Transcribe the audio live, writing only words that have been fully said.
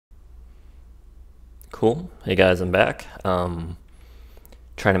Cool. Hey guys, I'm back. Trying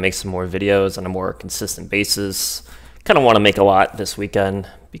to make some more videos on a more consistent basis. Kind of want to make a lot this weekend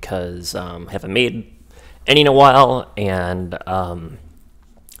because I haven't made any in a while, and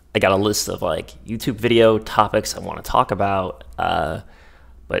I got a list of like YouTube video topics I want to talk about.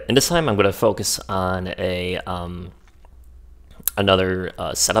 But in this time, I'm going to focus on another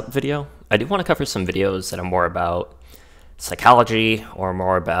setup video. I do want to cover some videos that are more about psychology or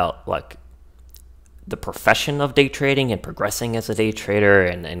more about like the profession of day trading and progressing as a day trader,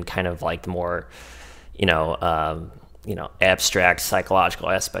 and kind of like the more abstract psychological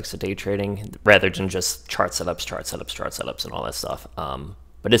aspects of day trading rather than just chart setups and all that stuff.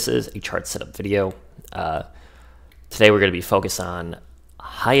 But this is a chart setup video. Today we're going to be focused on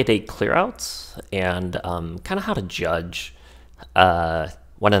high-a-day clearouts and kind of how to judge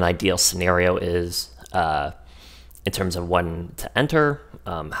what an ideal scenario is in terms of when to enter,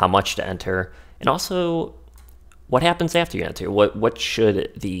 how much to enter, and also what happens after you enter. What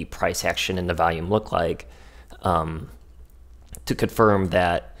should the price action and the volume look like to confirm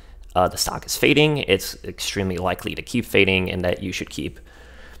that the stock is fading, it's extremely likely to keep fading, and that you should keep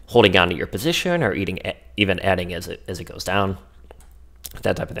holding on to your position or even adding as it goes down,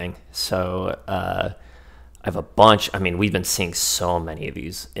 that type of thing. So I have a bunch. I mean, we've been seeing so many of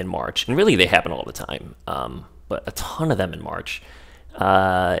these in March, and really they happen all the time, but a ton of them in March,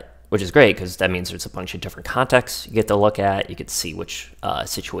 which is great because that means there's a bunch of different contexts you get to look at. You get to see which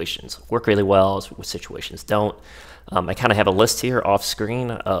situations work really well, which situations don't. I kind of have a list here off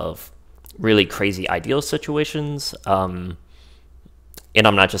screen of really crazy ideal situations. And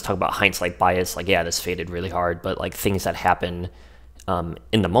I'm not just talking about hindsight bias, like, yeah, this faded really hard, but like things that happen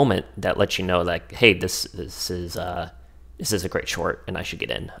in the moment that let you know, like, hey, this is a great short and I should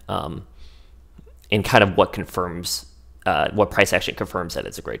get in. And kind of what confirms, what price action confirms that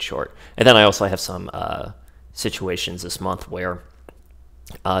it's a great short. And then I also have some situations this month where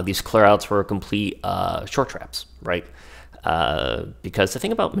these clearouts were complete short traps, right? Because the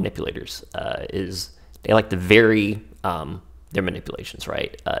thing about manipulators is they like to vary their manipulations,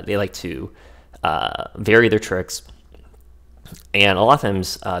 right? They like to vary their tricks, and a lot of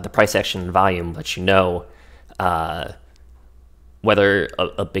times the price action and volume lets you know whether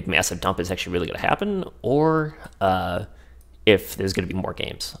a big massive dump is actually really going to happen, or if there's going to be more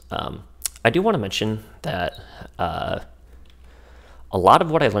games. I do want to mention that a lot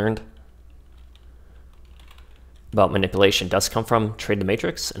of what I learned about manipulation does come from Trade the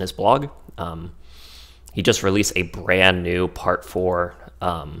Matrix and his blog. He just released a brand new Part 4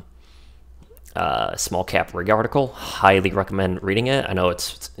 small cap rig article. Highly recommend reading it. I know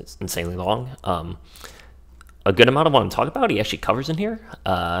it's insanely long. A good amount of what I'm talking about he actually covers in here.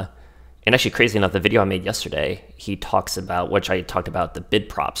 And actually, crazy enough, the video I made yesterday, he talks about, which I talked about, the bid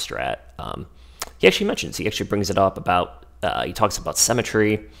prop strat. He actually brings it up about, he talks about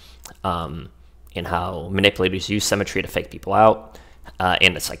symmetry and how manipulators use symmetry to fake people out,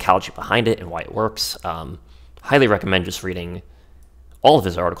 and the psychology behind it and why it works. Highly recommend just reading all of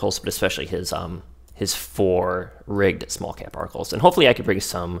his articles, but especially his 4 rigged small cap articles. And hopefully I could bring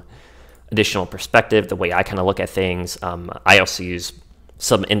some additional perspective, the way I kind of look at things. I also use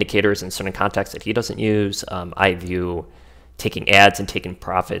some indicators in certain contexts that he doesn't use. I view taking ads and taking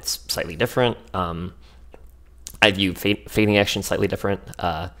profits slightly different. I view fading action slightly different.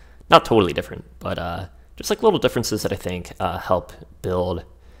 Not totally different, but just like little differences that I think can help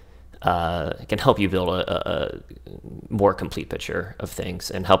you build a more complete picture of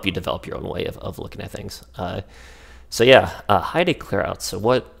things and help you develop your own way of looking at things. So yeah, high-day clearout. So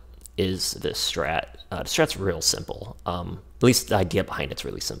what is this strat? The strat's real simple. At least the idea behind it's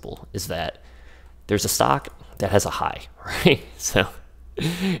really simple, is that there's a stock that has a high, right? So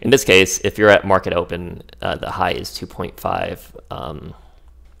in this case, if you're at market open, the high is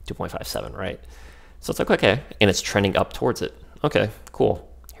 2.57, right? So it's like, okay, and it's trending up towards it. Okay, cool.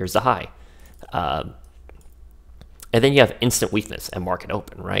 Here's the high. And then you have instant weakness at market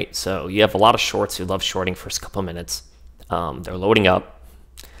open, right? So you have a lot of shorts who love shorting for a couple of minutes. They're loading up.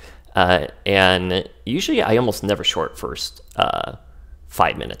 And usually I almost never short first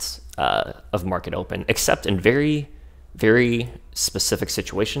 5 minutes of market open, except in very, very specific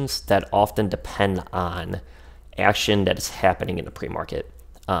situations that often depend on action that is happening in the pre-market.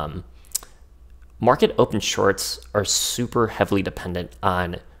 Market open shorts are super heavily dependent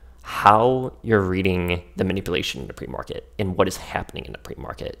on how you're reading the manipulation in the pre-market and what is happening in the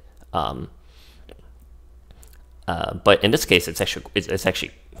pre-market. But in this case, it's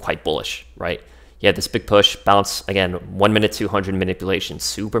actually quite bullish, right? You had this big push, bounce, again, 1 minute 200 manipulation,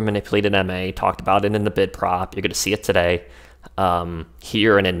 super manipulated MA, talked about it in the bid prop. You're going to see it today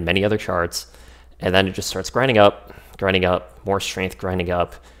here and in many other charts. and then it just starts grinding up, more strength, grinding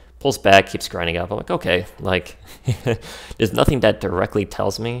up, pulls back, keeps grinding up. I'm like, okay, like there's nothing that directly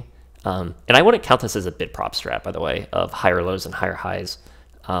tells me. And I wouldn't count this as a bid prop strat, by the way, of higher lows and higher highs.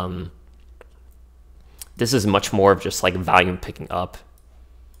 This is much more of just like volume picking up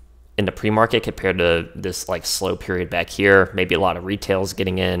in the pre-market compared to this like slow period back here. Maybe a lot of retails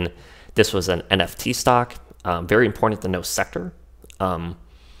getting in. This was an NFT stock. Very important to know sector.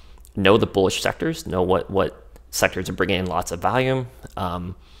 Know the bullish sectors. Know what sectors are bringing in lots of volume.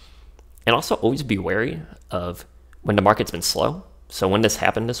 And also always be wary of when the market's been slow. So when this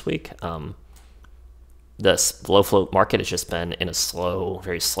happened this week, the low float market has just been in a slow,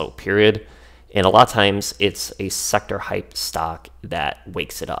 very slow period. And a lot of times it's a sector hype stock that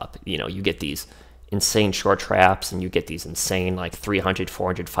wakes it up. You know, you get these insane short traps and you get these insane like 300,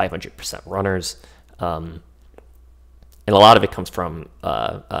 400, 500% runners. And a lot of it comes from,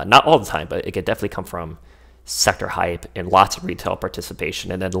 not all the time, but it could definitely come from sector hype and lots of retail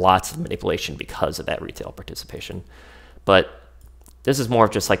participation and then lots of manipulation because of that retail participation. But this is more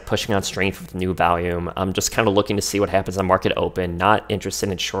of just like pushing on strength with new volume. I'm just kind of looking to see what happens on market open, not interested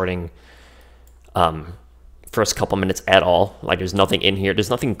in shorting first couple minutes at all. Like there's nothing in here. There's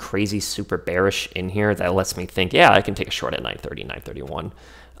nothing crazy super bearish in here that lets me think, yeah, I can take a short at 930, 931.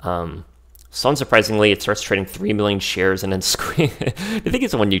 So unsurprisingly, it starts trading 3 million shares and then squeeze. The thing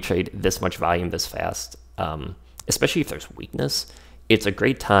is, when you trade this much volume this fast, especially if there's weakness, it's a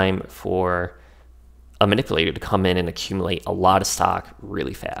great time for a manipulator to come in and accumulate a lot of stock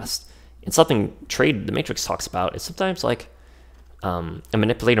really fast. And something the Matrix talks about is sometimes like a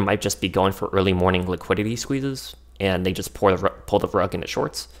manipulator might just be going for early morning liquidity squeezes and they just pull the rug into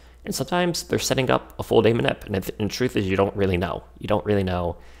shorts. And sometimes they're setting up a full day manip. And the truth is you don't really know. You don't really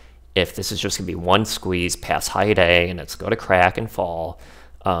know if this is just going to be one squeeze past high day and it's going to crack and fall,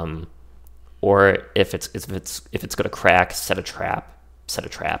 or if it's going to crack, set a trap,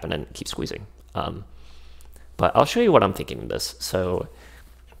 and then keep squeezing. But I'll show you what I'm thinking of this. So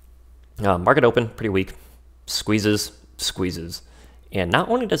market open, pretty weak, squeezes, and not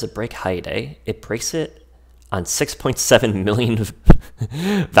only does it break high day, it breaks it on 6.7 million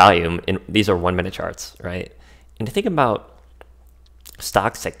volume. And these are 1 minute charts, right? And to think about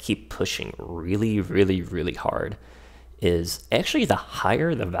stocks that keep pushing really, really, really hard is actually the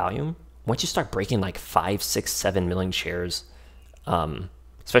higher the volume, once you start breaking like 5, 6, 7 million shares,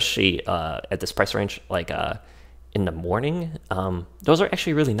 especially at this price range, like in the morning, those are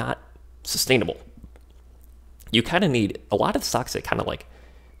actually really not sustainable. You kind of need a lot of stocks that kind of like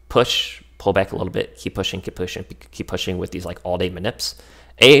pull back a little bit, keep pushing with these like all day manips.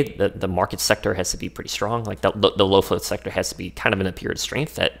 The market sector has to be pretty strong. Like the low float sector has to be kind of in a period of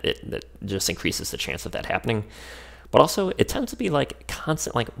strength that just increases the chance of that happening. But also it tends to be like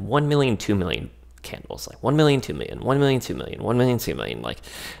constant, like 1 million, 2 million candles, like 1 million, 2 million, 1 million, 2 million, 1 million, 2 million, like,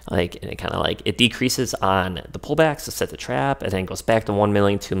 and it kind of like, it decreases on the pullbacks to set the trap, and then goes back to 1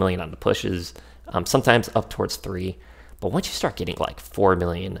 million, 2 million on the pushes, sometimes up towards 3. But once you start getting like 4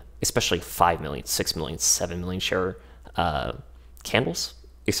 million, especially 5 million, 6 million, 7 million share candles,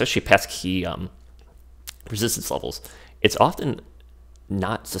 especially past key resistance levels, it's often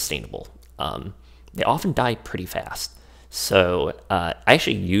not sustainable. They often die pretty fast. So I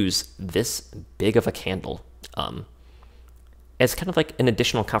actually use this big of a candle as kind of like an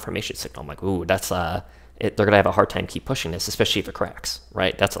additional confirmation signal. I'm like, ooh, that's they're gonna have a hard time keep pushing this, especially if it cracks,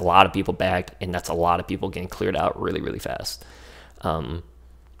 right? That's a lot of people bagged, and that's a lot of people getting cleared out really, really fast. So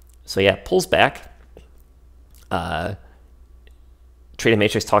yeah, pulls back. Trading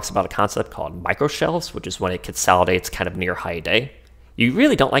Matrix talks about a concept called micro shelves, which is when it consolidates kind of near high day. You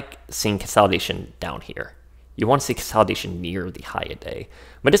really don't like seeing consolidation down here. You want to see consolidation near the high of day.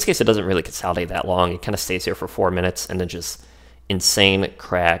 But in this case, it doesn't really consolidate that long. It kind of stays here for 4 minutes and then just insane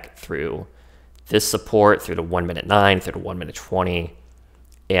crack through this support, through the 1 minute 9, through the 1 minute 20.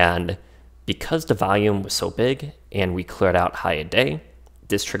 And because the volume was so big and we cleared out high of day,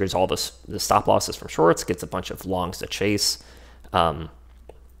 this triggers all the stop losses from shorts, gets a bunch of longs to chase. You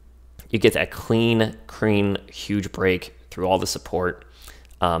get that clean, huge break through all the support.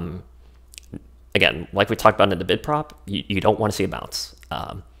 Again, like we talked about in the bid prop, you don't want to see a bounce.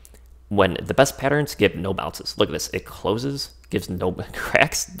 When the best patterns give no bounces. Look at this. It closes, gives no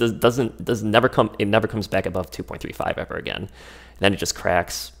cracks, never comes back above 2.35 ever again. And then it just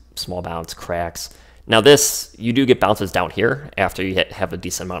cracks, small bounce, cracks. Now this, you do get bounces down here after you have a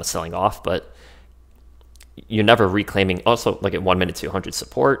decent amount of selling off, but you're never reclaiming. Also, like at 1 minute 200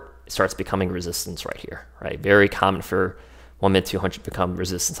 support, it starts becoming resistance right here, right? Very common for 1 minute 200 become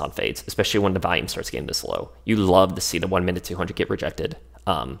resistance on fades, especially when the volume starts getting this low. You love to see the 1 minute 200 get rejected.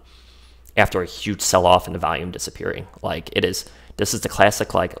 after a huge sell-off and the volume disappearing. Like this is the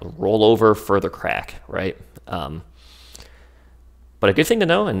classic like rollover further crack, right? But a good thing to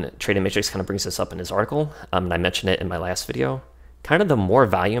know, and Trading Matrix kind of brings this up in his article, and I mentioned it in my last video, kind of the more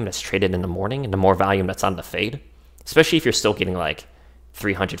volume that's traded in the morning and the more volume that's on the fade, especially if you're still getting like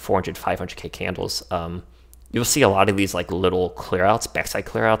 300, 400, 500K candles, you'll see a lot of these like little clearouts, backside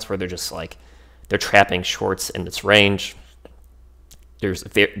clearouts, where they're just like, they're trapping shorts in this range. There's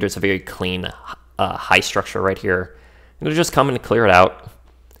a very clean high structure right here. And they're just coming to clear it out.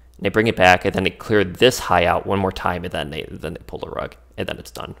 And they bring it back, and then they clear this high out one more time, and then they pull the rug, and then it's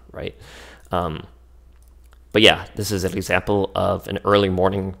done, right? But yeah, this is an example of an early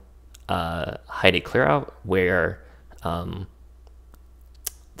morning HoD clear out where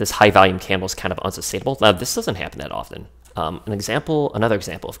this high volume candle is kind of unsustainable. Now, this doesn't happen that often. Another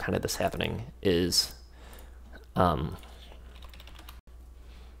example of kind of this happening is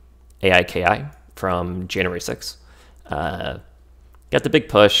AIKI from January 6th. Got the big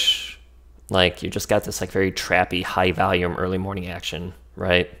push, like you just got this like very trappy high volume early morning action,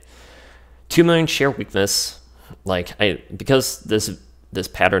 right? 2 million share weakness, like because this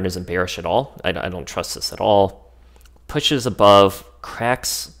pattern isn't bearish at all. I don't trust this at all. Pushes above,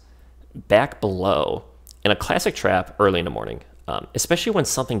 cracks back below in a classic trap early in the morning, especially when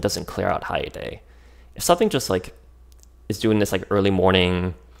something doesn't clear out high a day. If something just like is doing this like early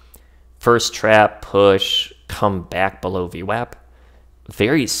morning first trap push, come back below VWAP,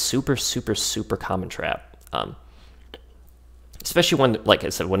 very super common trap. Especially when, like I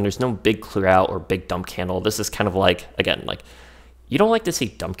said, when there's no big clear out or big dump candle. This is kind of like, again, like you don't like to see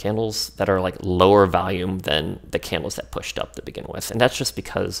dump candles that are like lower volume than the candles that pushed up to begin with. And that's just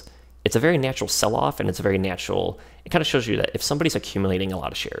because it's a very natural sell-off, and it's a very natural, it kind of shows you that if somebody's accumulating a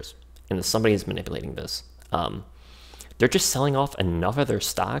lot of shares and if somebody's manipulating this, they're just selling off enough of their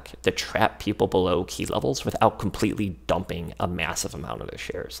stock to trap people below key levels without completely dumping a massive amount of their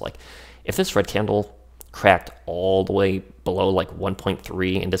shares. Like if this red candle cracked all the way below like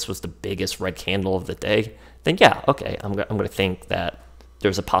 1.3 and this was the biggest red candle of the day, then yeah, okay, I'm going to think that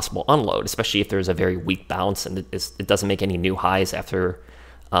there's a possible unload, especially if there's a very weak bounce and it doesn't make any new highs after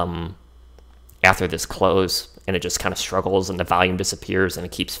this close, and it just kind of struggles and the volume disappears and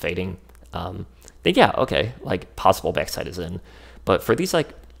it keeps fading. Then yeah, okay, like possible backside is in. But for these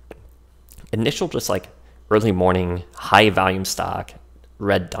like initial just like early morning high volume stock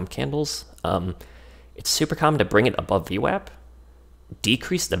red dump candles, it's super common to bring it above VWAP,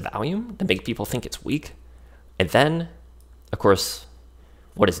 decrease the volume to make people think it's weak, and then of course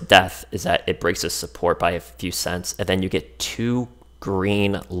what is death is that it breaks this support by a few cents, and then you get two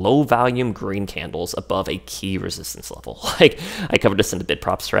green, low volume green candles above a key resistance level. Like I covered this in the bid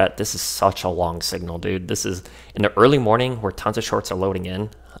prop strat. This is such a long signal, dude. This is in the early morning where tons of shorts are loading in.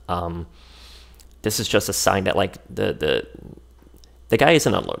 This is just a sign that like the guy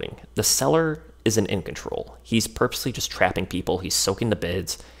isn't unloading. The seller isn't in control. He's purposely just trapping people. He's soaking the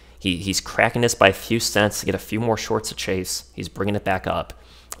bids. He's cracking this by a few cents to get a few more shorts to chase. He's bringing it back up.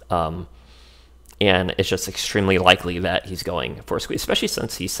 And it's just extremely likely that he's going for a squeeze, especially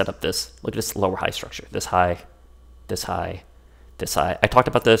since he set up this, look at this lower high structure, this high, this high, this high. I talked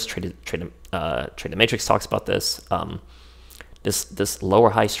about this, Trade Matrix talks about this. This lower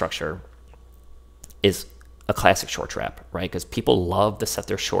high structure is a classic short trap, right? Because people love to set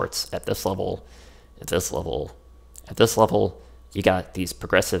their shorts at this level, at this level, at this level. You got these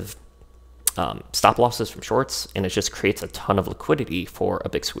progressive stop losses from shorts, and it just creates a ton of liquidity for a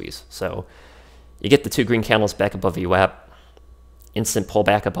big squeeze. So you get the two green candles back above VWAP, instant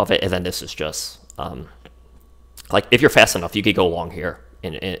pullback above it, and then this is just, like if you're fast enough, you could go long here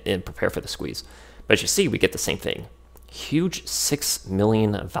and prepare for the squeeze. But as you see, we get the same thing. Huge 6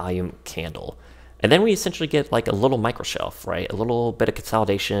 million volume candle. And then we essentially get like a little micro shelf, right? A little bit of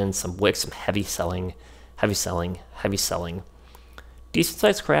consolidation, some wicks, some heavy selling, heavy selling, heavy selling. Decent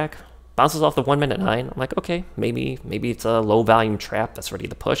sized crack, bounces off the 1 minute 9. I'm like, okay, maybe it's a low volume trap that's ready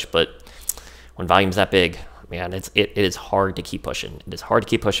to push, but when volume's that big, man, it is hard to keep pushing. It is hard to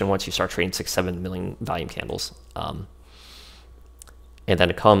keep pushing once you start trading 6-7 million volume candles. And then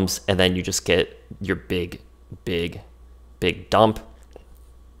it comes, and then you just get your big dump.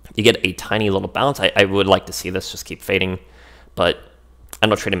 You get a tiny little bounce. I would like to see this just keep fading, but I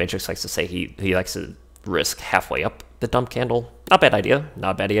know Trading Matrix likes to say he likes to risk halfway up the dump candle. Not bad idea.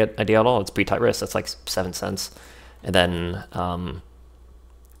 Not bad idea at all. It's pretty tight risk. That's like 7 cents. And then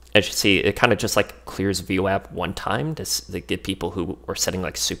as you see, it kind of just like clears VWAP one time to get people who are setting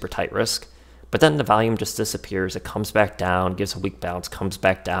like super tight risk. But then the volume just disappears. It comes back down, gives a weak bounce, comes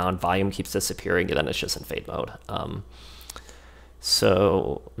back down. Volume keeps disappearing, and then it's just in fade mode.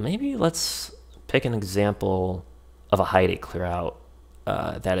 So maybe let's pick an example of a high day clear out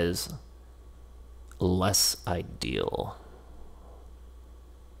that is less ideal.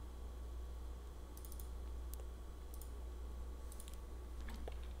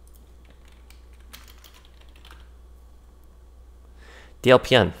 The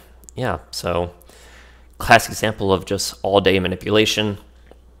LPN, yeah, so classic example of just all-day manipulation.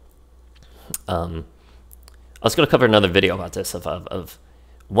 I was going to cover another video about this of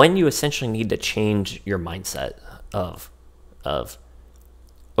when you essentially need to change your mindset of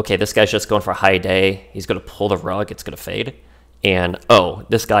okay, this guy's just going for a high day, he's going to pull the rug, it's going to fade, and oh,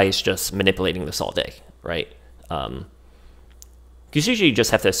 this guy is just manipulating this all day, right? Because usually you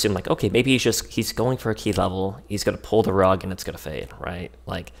just have to assume like, okay, maybe he's going for a key level, he's going to pull the rug and it's going to fade, right?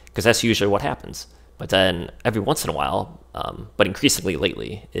 Like, because that's usually what happens. But then every once in a while, but increasingly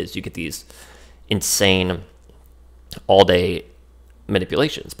lately, is you get these insane all-day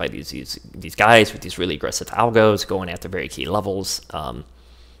manipulations by these guys with these really aggressive algos going after very key levels, and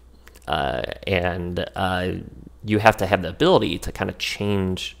you have to have the ability to kind of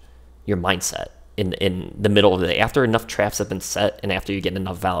change your mindset in the middle of the day, after enough traps have been set and after you get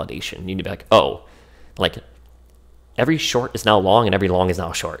enough validation. You need to be like, oh, like every short is now long and every long is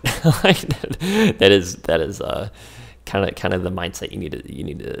now short. Like that is kind of the mindset you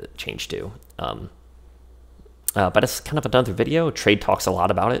need to change to. But it's kind of another video. Trade talks a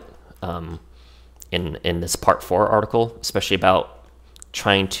lot about it in this part 4 article, especially about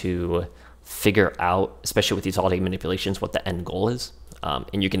trying to figure out, especially with these all-day manipulations, what the end goal is.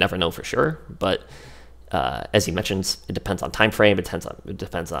 And you can never know for sure, but as he mentions, it depends on time frame, it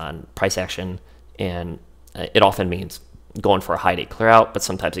depends on price action, and it often means going for a high day clear out, but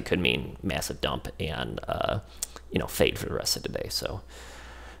sometimes it could mean massive dump and fade for the rest of the day. So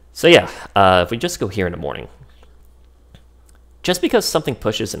yeah, if we just go here in the morning, just because something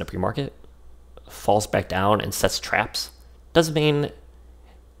pushes in a pre-market, falls back down and sets traps, doesn't mean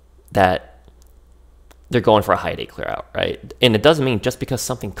that they're going for a high day clear out, right? And it doesn't mean just because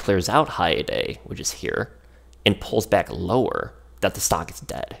something clears out high day, which is here, and pulls back lower, that the stock is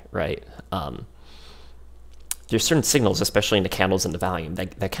dead, right? There's certain signals, especially in the candles and the volume,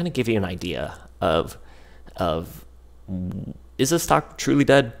 that kind of give you an idea of is this stock truly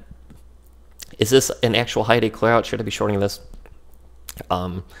dead? Is this an actual high day clear out? Should I be shorting this?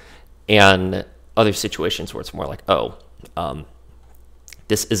 And other situations where it's more like, oh,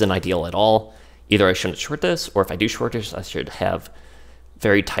 this isn't ideal at all. Either I shouldn't short this, or if I do short this, I should have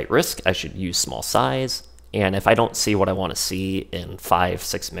very tight risk. I should use small size. And if I don't see what I want to see in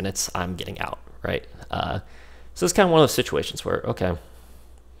 5-6 minutes, I'm getting out, right? So it's kind of one of those situations where, okay,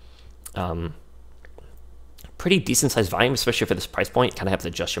 pretty decent sized volume, especially for this price point. You kind of have to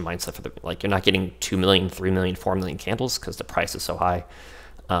adjust your mindset for like, you're not getting 2 million, 3 million, 4 million candles because the price is so high,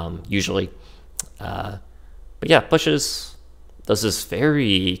 usually. But yeah, pushes, does this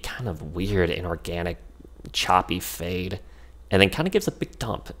very kind of weird, inorganic, choppy fade, and then kind of gives a big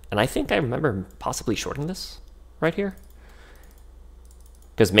dump. And I think I remember possibly shorting this right here,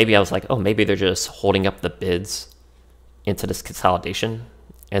 because maybe I was like, oh, maybe they're just holding up the bids into this consolidation,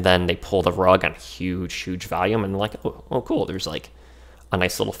 and then they pull the rug on huge volume, and like, oh cool, there's like a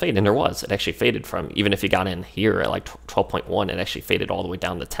nice little fade. And there was. It actually faded from, even if you got in here at like 12.1, it actually faded all the way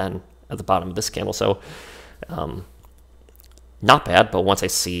down to 10 at the bottom of this candle. So not bad, but once I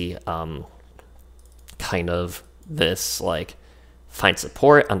see kind of this like find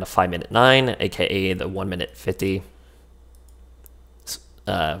support on the 5-minute 9, aka the 1-minute 50,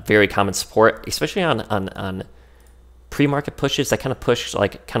 very common support, especially on pre-market pushes that kind of push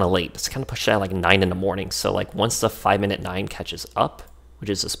like kind of late. It's kind of pushed at like 9 in the morning. So like once the 5-minute 9 catches up, which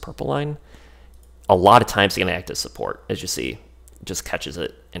is this purple line, a lot of times it's going to act as support. As you see, it just catches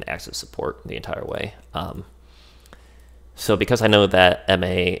it and acts as support the entire way. So because I know that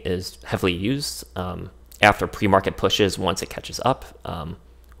MA is heavily used after pre-market pushes, once it catches up,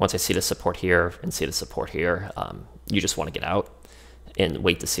 once I see the support here and see the support here, you just want to get out and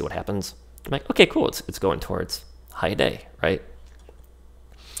wait to see what happens. I'm like, okay, cool, it's going towards high day, right?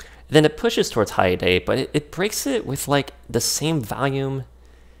 Then it pushes towards high day, but it breaks it with like the same volume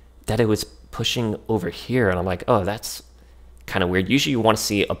that it was pushing over here. And I'm like, oh, that's kind of weird. Usually you want to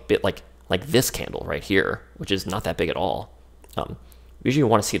see a bit like this candle right here, which is not that big at all. Usually you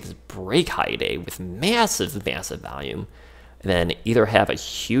want to see this break high day with massive volume, and then either have a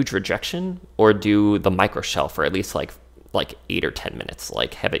huge rejection or do the micro shelf for at least like 8 or 10 minutes,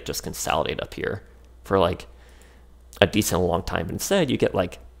 like have it just consolidate up here for like a decent long time. But instead you get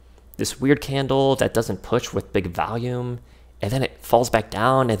like this weird candle that doesn't push with big volume, and then it falls back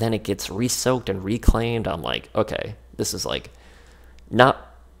down, and then it gets re-soaked and reclaimed. I'm like, okay, this is like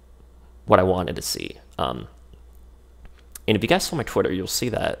not what I wanted to see. And if you guys saw my Twitter, you'll see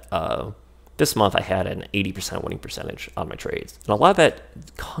that this month I had an 80% winning percentage on my trades. And a lot of that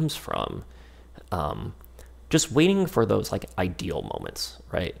comes from just waiting for those like ideal moments,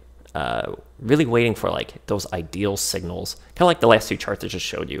 right? Really waiting for like those ideal signals, kind of like the last two charts I just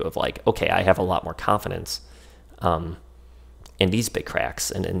showed you of like, okay, I have a lot more confidence in these big cracks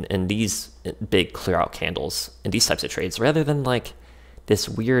and in these big clear out candles and these types of trades, rather than like this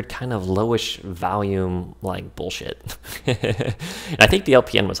weird kind of lowish volume like bullshit. And I think the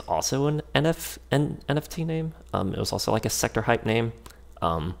LPN was also an NFT name. It was also like a sector hype name.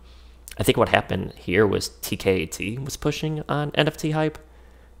 I think what happened here was TKAT was pushing on NFT hype,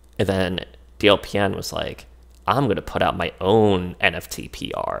 and then the LPN was like, I'm going to put out my own NFT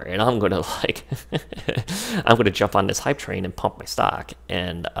PR, and I'm going to like, I'm going to jump on this hype train and pump my stock.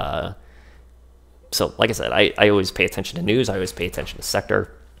 And so, like I said, I always pay attention to news. I always pay attention to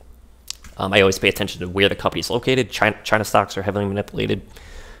sector. I always pay attention to where the company's located. China stocks are heavily manipulated.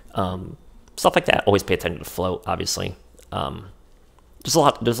 Stuff like that. Always pay attention to float, obviously. There's a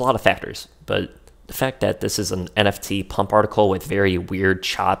lot of factors, but the fact that this is an NFT pump article with very weird,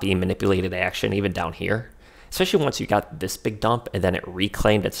 choppy, manipulated action, even down here, especially once you got this big dump and then it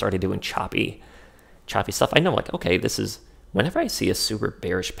reclaimed, it started doing choppy stuff. I know, like, okay, this is, whenever I see a super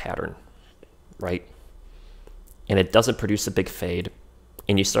bearish pattern, right, and it doesn't produce a big fade,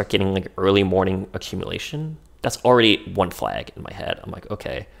 and you start getting like early morning accumulation, that's already one flag in my head. I'm like,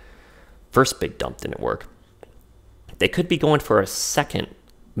 okay, first big dump didn't work. They could be going for a second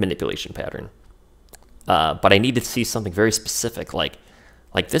manipulation pattern, but I need to see something very specific. Like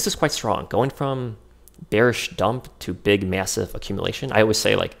this is quite strong, going from bearish dump to big massive accumulation. I always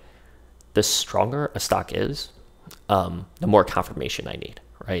say, like, the stronger a stock is, the more confirmation I need,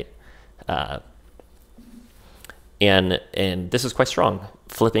 right? And this is quite strong,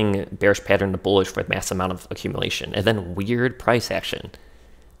 flipping bearish pattern to bullish with massive amount of accumulation, and then weird price action,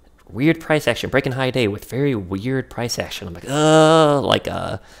 breaking high day with very weird price action. I'm like,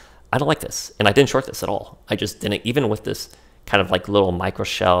 I don't like this, and I didn't short this at all. I just didn't, even with this kind of like little micro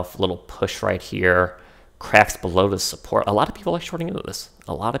shelf, little push right here, cracks below the support. A lot of people like shorting into this.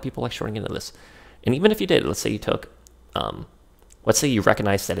 And even if you did, let's say you took, let's say you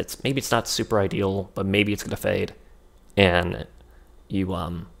recognize that maybe it's not super ideal, but maybe it's going to fade, and you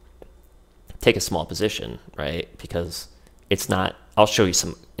take a small position, right? Because it's not, I'll show you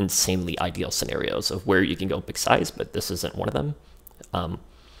some insanely ideal scenarios of where you can go big size, but this isn't one of them.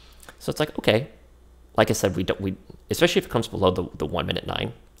 So it's like, okay, like I said, we especially if it comes below the 1 minute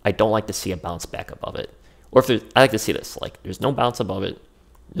 9, I don't like to see a bounce back above it. Or if I like to see this, like, there's no bounce above it,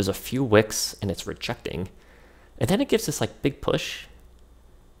 there's a few wicks and it's rejecting, and then it gives this like big push,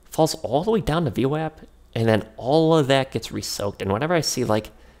 falls all the way down to VWAP, and then all of that gets re-soaked. And whenever I see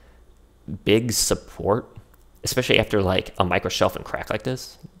like big support, especially after like a micro shelf and crack like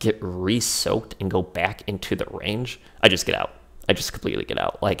this, get re-soaked and go back into the range, I just get out. I just completely get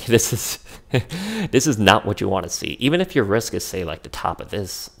out. Like, this is not what you want to see. Even if your risk is, say, like the top of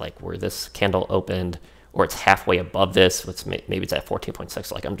this, like where this candle opened, or it's halfway above this, maybe it's at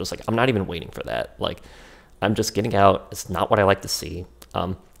 14.6. Like, I'm not even waiting for that. Like, I'm just getting out. It's not what I like to see.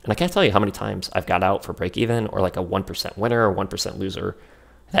 And I can't tell you how many times I've got out for break even, or like a 1% winner or 1% loser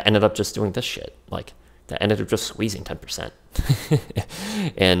that ended up just doing this shit. Like, that ended up just squeezing 10%.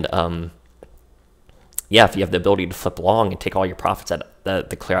 And yeah, if you have the ability to flip long and take all your profits at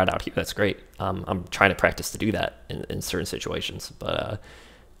the clear out here, that's great. I'm trying to practice to do that in certain situations, but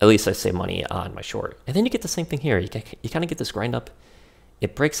at least I save money on my short. And then you get the same thing here. You kind of get this grind up.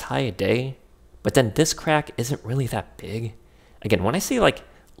 It breaks high a day, but then this crack isn't really that big. Again, when I say like,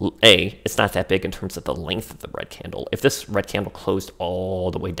 it's not that big in terms of the length of the red candle. If this red candle closed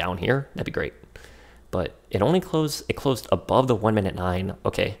all the way down here, that'd be great. But it closed above the 1 minute 9.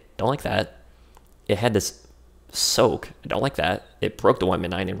 Okay, don't like that. It had this soak. I don't like that. It broke the 1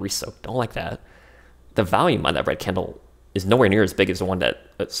 minute 9 and re-soaked. Don't like that. The volume on that red candle is nowhere near as big as the one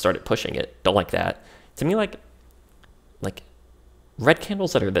that started pushing it. Don't like that. To me, like red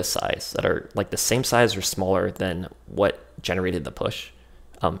candles that are this size, that are like the same size or smaller than what generated the push,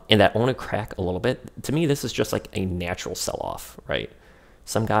 and that only crack a little bit, to me, this is just like a natural sell-off, right?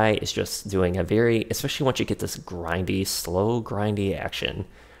 Some guy is just doing a very, especially once you get this grindy, slow, grindy action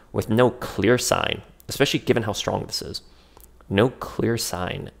with no clear sign, especially given how strong this is, no clear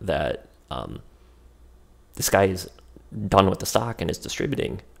sign that this guy is done with the stock and is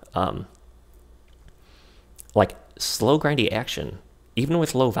distributing. Like, slow, grindy action, even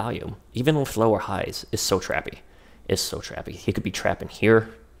with low volume, even with lower highs, is so trappy. He could be trapping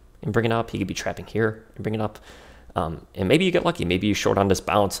here and bring it up. He could be trapping here and bring it up. And maybe you get lucky. Maybe you short on this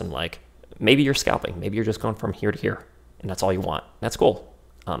bounce and like, maybe you're scalping. Maybe you're just going from here to here and that's all you want. That's cool.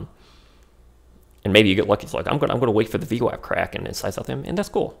 And maybe you get lucky. It's like, I'm gonna wait for the VWAP crack and size out them, and that's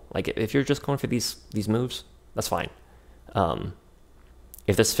cool. Like if you're just going for these moves, that's fine.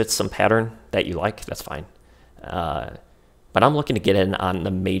 If this fits some pattern that you like, that's fine. But I'm looking to get in on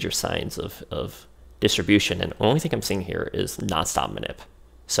the major signs of distribution, and the only thing I'm seeing here is nonstop manip.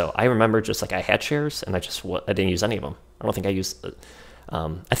 So I remember just like I had shares and I didn't use any of them. I don't think I used.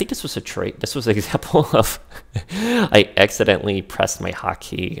 I think this was a trade. This was an example of I accidentally pressed my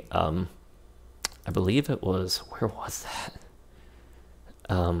hotkey. I believe it was, where was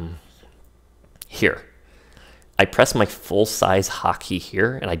that? Here. I pressed my full size hotkey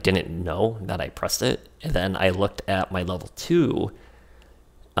here and I didn't know that I pressed it. And then I looked at my level 2.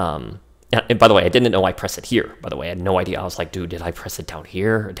 And by the way, I didn't know I pressed it here. By the way, I had no idea. I was like, dude, did I press it down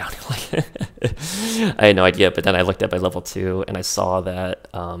here or down here? Like, I had no idea. But then I looked at my level 2 and I saw that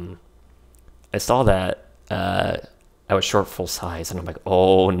I was short full size, and I'm like,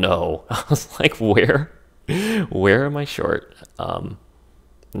 oh no. I was like, where am I short?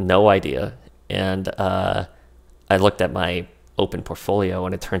 No idea. And I looked at my open portfolio,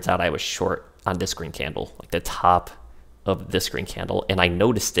 and it turns out I was short on this green candle, like the top of this green candle, and I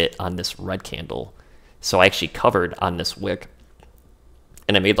noticed it on this red candle. So I actually covered on this wick,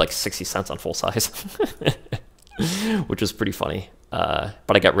 and I made like 60 cents on full size, which was pretty funny.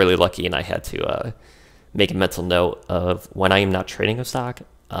 But I got really lucky, and I had to make a mental note of when I am not trading a stock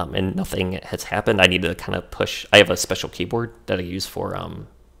and nothing has happened, I need to kind of push. I have a special keyboard that I use for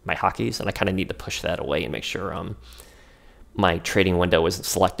my hotkeys, and I kind of need to push that away and make sure my trading window isn't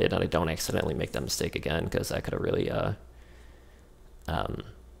selected and I don't accidentally make that mistake again, because that could have really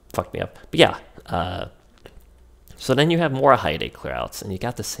fucked me up. But yeah, so then you have more high-day clearouts, and you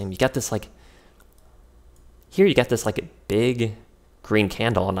got this like, here you got this like a big green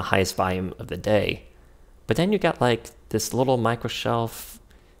candle on the highest volume of the day. But then you got like this little micro shelf,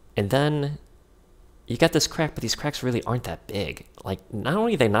 and then you got this crack, but these cracks really aren't that big. Like, not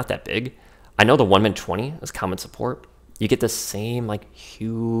only are they not that big, I know the 1 min 20 is common support. You get the same like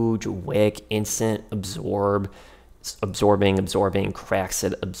huge wick, instant absorbing, cracks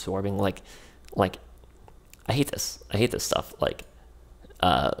it, absorbing. Like I hate this. I hate this stuff. Like,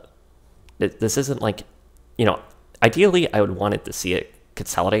 this isn't like, ideally I would want it to see it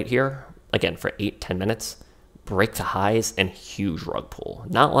consolidate here again for 8-10 minutes, break the highs, and huge rug pull.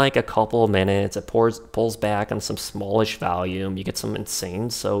 Not like a couple of minutes. It pulls back on some smallish volume. You get some insane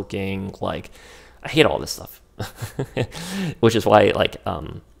soaking. Like, I hate all this stuff, which is why like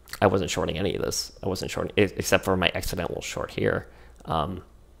I wasn't shorting any of this. I wasn't shorting except for my accidental short here. And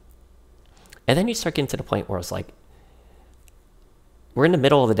then you start getting to the point where it's like, we're in the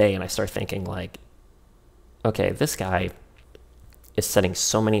middle of the day, and I start thinking like, okay, this guy is setting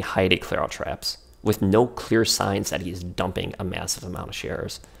so many high-day clearout traps with no clear signs that he's dumping a massive amount of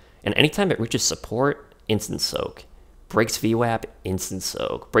shares. And anytime it reaches support, instant soak. Breaks VWAP, instant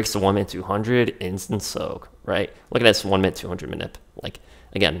soak. Breaks the 1 min 200, instant soak, right? Look at this 1 min 200 manip. Like,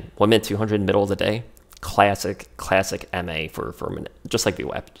 again, 1 min 200 middle of the day, classic MA for just like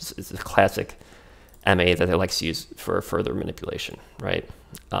VWAP. It's a classic MA that they like to use for further manipulation, right?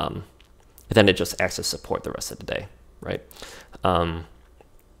 And then it just acts as support the rest of the day, right? And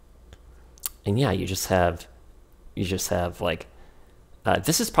yeah, you just have like,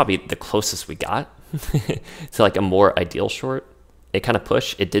 this is probably the closest we got to like a more ideal short. It kind of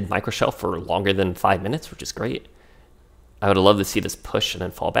pushed. It did microshelf for longer than 5 minutes, which is great. I would have loved to see this push and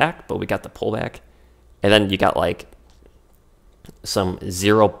then fall back, but we got the pullback. And then you got like some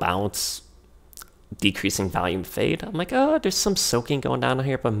zero bounce, decreasing volume fade. I'm like, oh, there's some soaking going down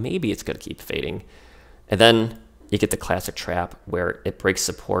here, but maybe it's going to keep fading. And then you get the classic trap where it breaks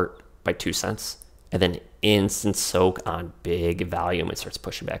support by 2 cents, and then instant soak on big volume and starts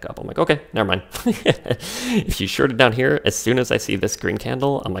pushing back up. I'm like, okay, never mind. If you short it down here, as soon as I see this green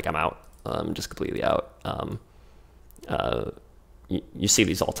candle, I'm like, I'm out. I'm just completely out. You see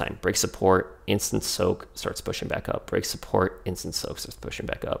these all the time. Break support, instant soak, starts pushing back up. Break support, instant soak, starts pushing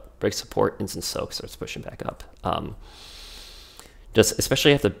back up. Break support, instant soak, starts pushing back up. Just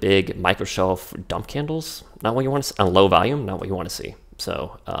especially at the big micro shelf dump candles, not what you want to see, on low volume, not what you want to see.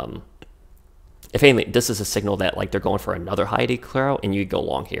 So if anything, this is a signal that like they're going for another high day clear out, and you go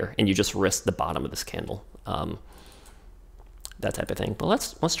long here, and you just risk the bottom of this candle, that type of thing. But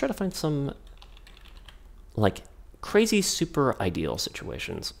let's try to find some like crazy super ideal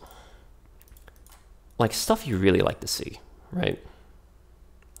situations, like stuff you really like to see, right?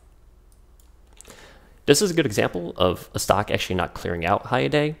 This is a good example of a stock actually not clearing out high a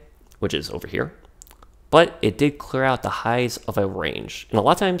day, which is over here. but it did clear out the highs of a range. And a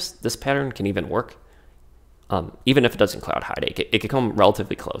lot of times this pattern can even work. Even if it doesn't clear out high day, it can come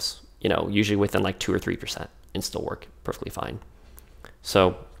relatively close, you know, usually within like 2 or 3% and still work perfectly fine.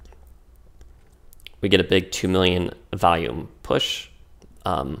 So we get a big 2 million volume push.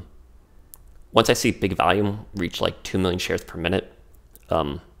 Once I see big volume reach like 2 million shares per minute,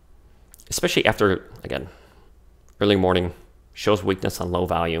 especially after, again, early morning, shows weakness on low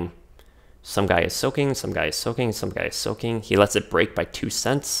volume. Some guy is soaking, some guy is soaking, some guy is soaking. He lets it break by 2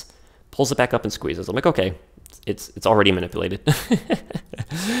 cents, pulls it back up and squeezes. I'm like, okay, it's already manipulated.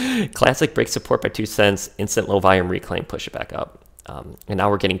 Classic break support by 2 cents, instant low volume reclaim, push it back up. And now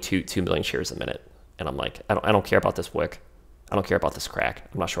we're getting 2 million shares a minute. And I'm like, I don't care about this wick. I don't care about this crack.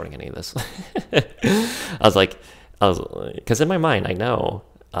 I'm not shorting any of this. Because in my mind, I know,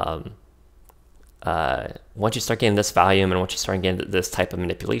 once you start getting this volume and once you start getting this type of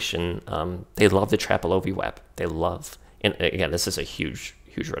manipulation, they love to trap below VWAP. They love, and again, this is a huge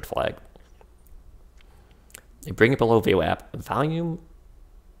red flag. They bring it below VWAP, volume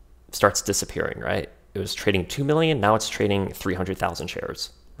starts disappearing, right? It was trading 2 million, now it's trading 300,000 shares,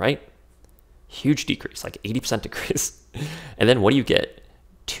 right? Huge decrease, like 80% decrease. And then what do you get?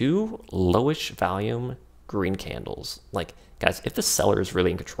 2 lowish volume green candles. Like, guys, if the seller is really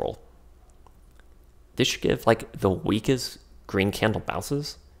in control, this should give like the weakest green candle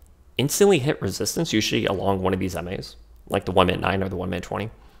bounces, instantly hit resistance, usually along one of these MAs, like the 1 minute 9 or the 1 minute 20.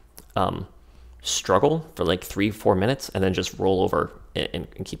 Struggle for like 3-4 minutes and then just roll over and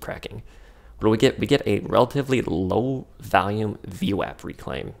keep cracking. What do we get? We get a relatively low volume VWAP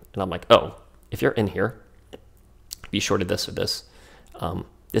reclaim. And I'm like, oh, if you're in here, you shorted this or this.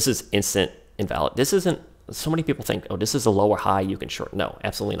 This is instant invalid. This isn't, so many people think, oh, this is a lower high you can short. No,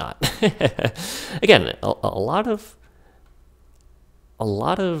 absolutely not. Again, a lot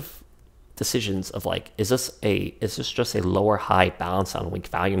of decisions of like, is this just a lower high bounce on weak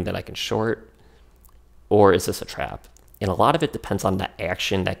volume that I can short? Or is this a trap? And a lot of it depends on the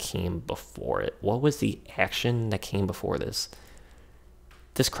action that came before it. What was the action that came before this?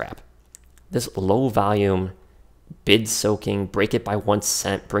 This crap. This low volume, bid soaking, break it by 1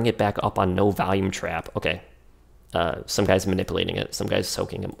 cent, bring it back up on no volume trap. Okay. Some guy's manipulating it. Some guy's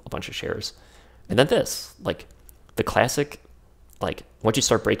soaking a bunch of shares. And then this, like the classic, like once you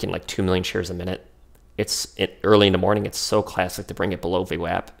start breaking like 2 million shares a minute, early in the morning, it's so classic to bring it below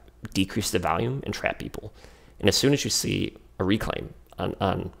VWAP, decrease the volume and trap people. And as soon as you see a reclaim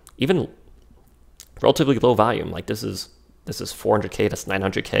on even relatively low volume, like this is 400K, that's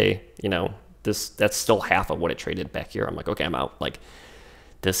 900K, you know, that's still half of what it traded back here. I'm like, okay, I'm out. Like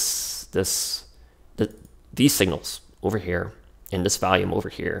these signals over here and this volume over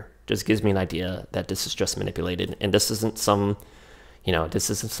here just gives me an idea that this is just manipulated. And this isn't some,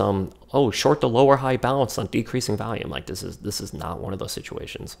 oh, short the lower high balance on decreasing volume. Like this is not one of those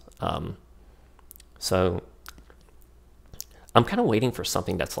situations. So I'm kind of waiting for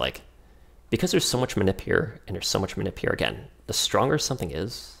something that's like, because there's so much manip here and there's so much manip here, again, the stronger something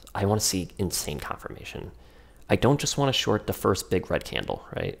is, I want to see insane confirmation. I don't just want to short the first big red candle,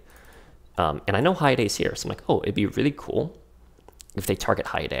 right? And I know high day's here, so I'm like, oh, it'd be really cool if they target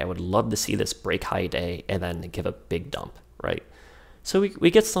high day. I would love to see this break high day and then give a big dump, right? So we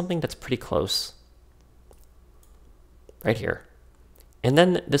get something that's pretty close right here. And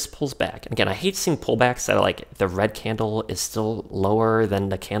then this pulls back. And again, I hate seeing pullbacks that are like the red candle is still lower than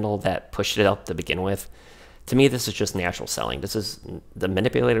the candle that pushed it up to begin with. To me, this is just natural selling. This is the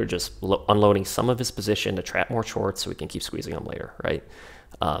manipulator just unloading some of his position to trap more shorts so we can keep squeezing them later, right?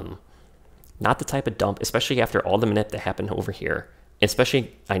 Not the type of dump, especially after all the manip that happened over here.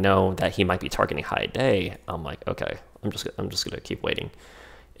 Especially, I know that he might be targeting high day. I'm like, okay, I'm just gonna keep waiting.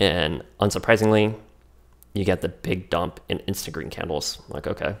 And unsurprisingly, you get the big dump in instant green candles. I'm like,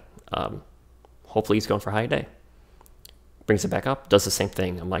 okay, hopefully he's going for high day. Brings it back up, does the same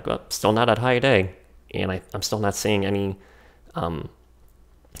thing. I'm like, well, still not at high day. And I'm still not seeing any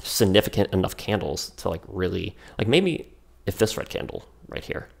significant enough candles to like really, like maybe if this red candle right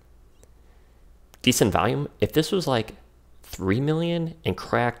here, decent volume, if this was like 3 million and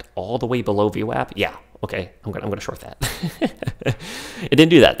cracked all the way below VWAP, yeah, okay, I'm gonna short that. It didn't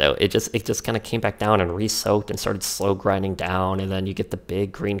do that though. It just kind of came back down and re-soaked and started slow grinding down, and then you get the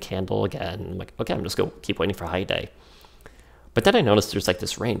big green candle again. I'm like, okay, I'm just gonna keep waiting for high day. But then I noticed there's like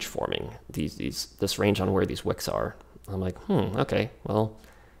this range forming, this range on where these wicks are. I'm like, okay, well,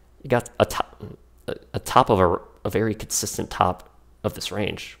 you got a top of a very consistent top of this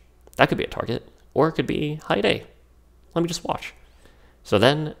range. That could be a target, or it could be high day. Let me just watch. So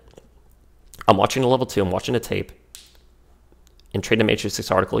then I'm watching the level 2, I'm watching the tape. In Trade the Matrix 6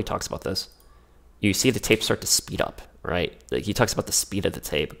 article, he talks about this. you see the tape start to speed up, right? Like he talks about the speed of the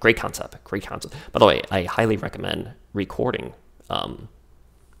tape. Great concept, great concept. By the way, I highly recommend recording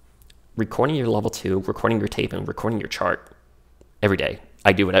your level 2, recording your tape, and recording your chart every day.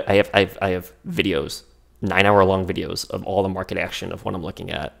 I do it. I have videos, 9-hour-long videos of all the market action of what I'm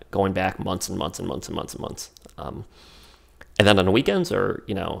looking at, going back months and months and months and months and months. And then on the weekends, or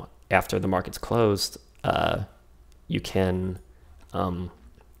after the market's closed, you can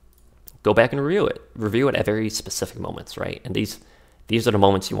go back and review it at very specific moments, right? And these are the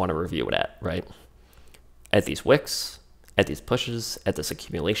moments you want to review it at, right? At these wicks, at these pushes, at this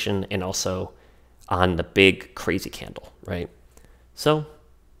accumulation, and also on the big crazy candle, right? So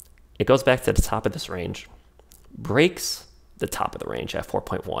it goes back to the top of this range, breaks the top of the range at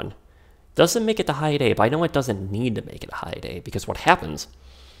 4.1, doesn't make it the high day, but I know it doesn't need to make it a high day, because what happens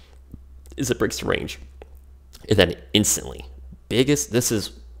is it breaks the range, and then instantly, this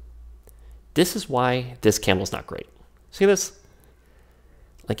is why this candle's not great. See this?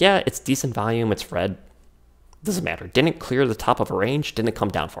 Like, yeah, it's decent volume, it's red, doesn't matter. Didn't clear the top of a range, didn't come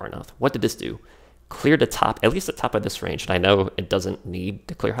down far enough. What did this do? Clear the top, at least the top of this range, and I know it doesn't need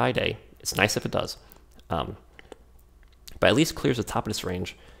to clear high day. It's nice if it does. But at least clears the top of this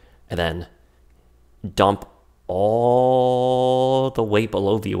range, and then dump all the way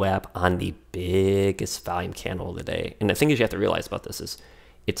below VWAP on the biggest volume candle of the day. And the thing is, you have to realize about this is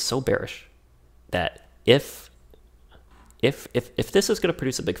it's so bearish that if this is going to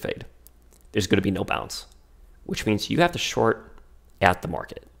produce a big fade, there's going to be no bounce, which means you have to short at the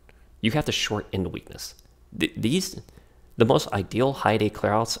market. You have to short into weakness. The most ideal high day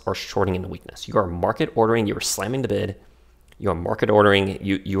clearouts are shorting into weakness. You are market ordering, you are slamming the bid, you are market ordering,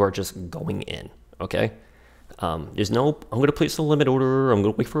 you are just going in, okay? There's no, I'm going to place a limit order, I'm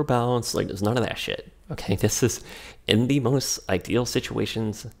going to wait for a bounce, like there's none of that shit, okay? This is, in the most ideal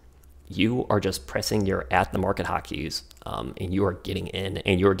situations, you are just pressing your at the market hotkeys, and you are getting in,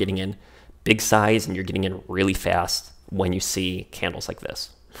 and you're getting in big size, and you're getting in really fast when you see candles like this.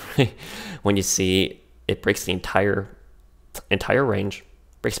 When you see it breaks the entire range,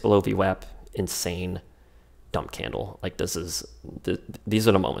 breaks below VWAP, insane dump candle. Like these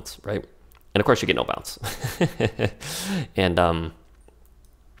are the moments, right? And of course you get no bounce. And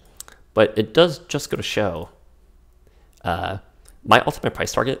but it does just go to show my ultimate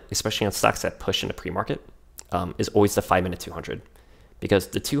price target, especially on stocks that push into pre-market, is always the 5-minute 200, because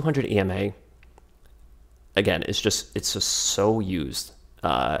the 200 EMA, again, it's just so used.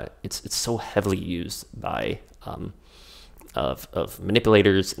 It's so heavily used by of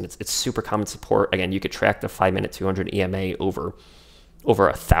manipulators, and it's super common support. Again, you could track the 5-minute 200 EMA over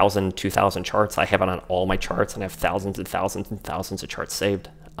 1,000, 2,000 charts. I have it on all my charts, and I have thousands and thousands and thousands of charts saved.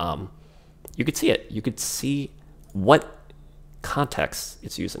 You could see it. You could see what context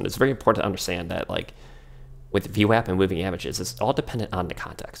it's used in. It's very important to understand that, like with VWAP and moving averages, it's all dependent on the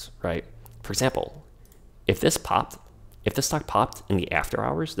context, right? For example, if this stock popped in the after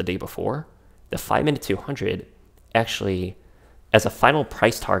hours the day before, the 5-minute 200 actually, as a final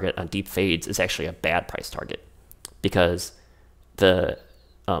price target on deep fades, is actually a bad price target, because the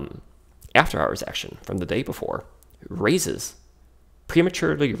after hours action from the day before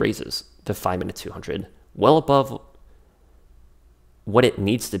prematurely raises the 5-minute 200 well above what it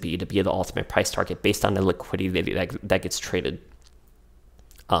needs to be the ultimate price target based on the liquidity that gets traded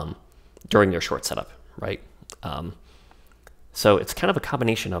during your short setup, right? So it's kind of a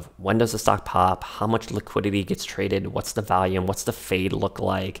combination of when does the stock pop, how much liquidity gets traded, what's the volume, what's the fade look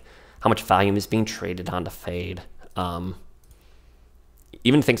like, how much volume is being traded on the fade.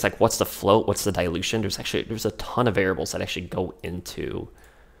 Even things like what's the float, what's the dilution. There's a ton of variables that actually go into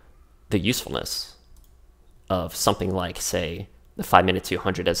the usefulness of something like, say, the 5-minute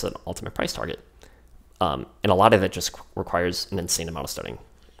 200 as an ultimate price target. And a lot of it just requires an insane amount of studying.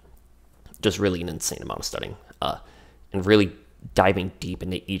 Just really an insane amount of studying. And really diving deep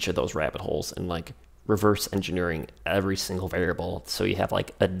into each of those rabbit holes and like reverse engineering every single variable, so you have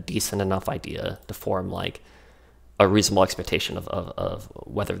like a decent enough idea to form like a reasonable expectation of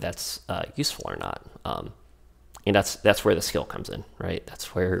whether that's useful or not. And that's where the skill comes in, right?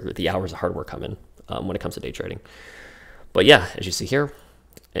 That's where the hours of hard work come in when it comes to day trading. But yeah, as you see here,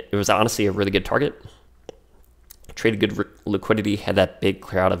 it was honestly a really good target. Traded good liquidity, had that big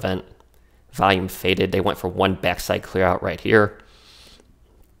clear out event. Volume faded. They went for one backside clear out right here.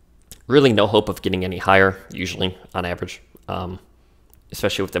 Really no hope of getting any higher, usually, on average,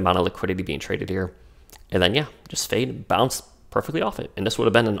 especially with the amount of liquidity being traded here. And then, yeah, just fade, bounce perfectly off it. And this would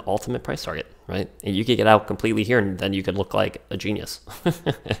have been an ultimate price target, right? And you could get out completely here, and then you could look like a genius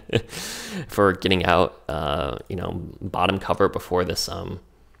for getting out, bottom cover before this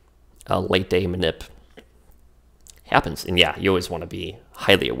late day manip happens. And yeah, you always want to be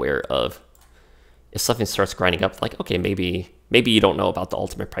highly aware of if something starts grinding up, like, okay, maybe you don't know about the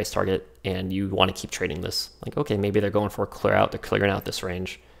ultimate price target and you want to keep trading this. Like, okay, maybe they're going for a clear out, they're clearing out this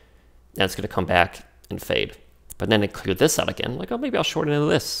range, and it's going to come back and fade. But then they clear this out again, like, oh, maybe I'll short into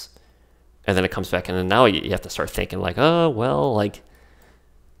this. And then it comes back, and then now you have to start thinking, like, oh, well, like,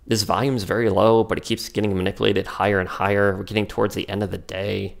 this volume's very low, but it keeps getting manipulated higher and higher. We're getting towards the end of the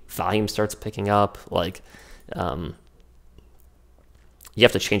day. Volume starts picking up. Like, you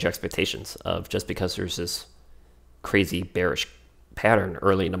have to change expectations of just because there's this crazy bearish pattern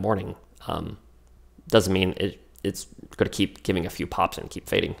early in the morning doesn't mean it's going to keep giving a few pops and keep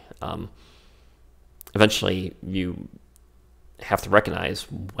fading. Eventually, you have to recognize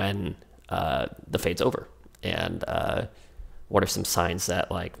when the fade's over, and what are some signs that,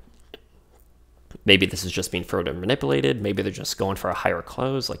 like, maybe this is just being further manipulated, maybe they're just going for a higher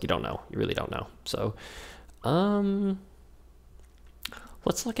close. Like, you don't know. You really don't know. So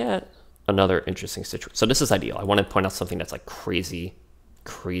let's look at another interesting situation. So this is ideal. I want to point out something that's like crazy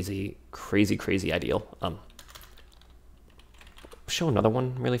ideal. Show another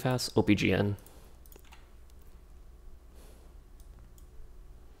one really fast. OPGN.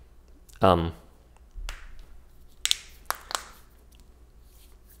 I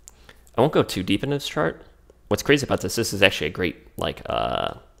won't go too deep into this chart. What's crazy about this is actually a great like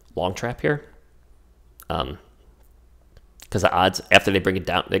long trap here. Because the odds after they bring it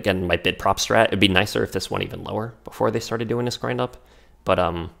down, again, my bid prop strat, it'd be nicer if this went even lower before they started doing this grind up.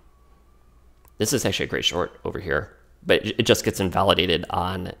 But this is actually a great short over here. But it just gets invalidated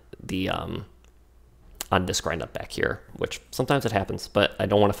on the on this grind up back here, which sometimes it happens, but I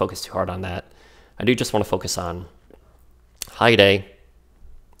don't want to focus too hard on that. I do just want to focus on high day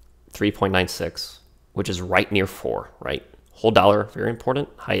 3.96, which is right near 4, right? Whole dollar, very important.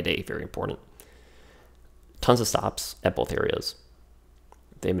 High day, very important. Tons of stops at both areas.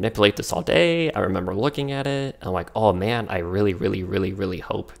 They manipulate this all day. I remember looking at it. I'm like, oh man, I really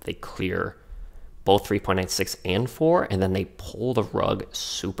hope they clear both 3.96 and 4, and then they pull the rug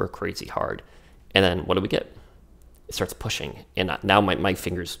super crazy hard. And then what do we get? It starts pushing. And now my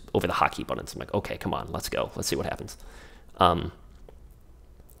fingers over the hotkey buttons. I'm like, okay, come on, let's go. Let's see what happens.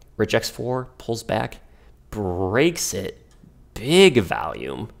 Rejects 4, pulls back, breaks it, big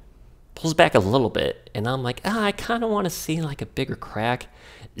volume, pulls back a little bit, and I'm like, I kind of want to see like a bigger crack.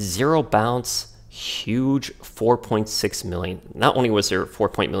 0 bounce, huge 4.6 million. Not only was there 4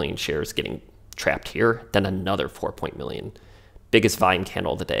 million shares getting trapped here, then another 4 million. Biggest volume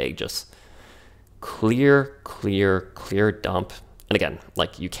candle of the day, just clear dump. And again,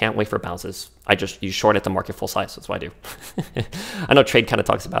 like, you can't wait for bounces. You short at the market full size. That's what I do. I know trade kind of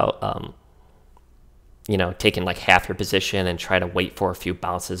talks about, you know, taking like half your position and try to wait for a few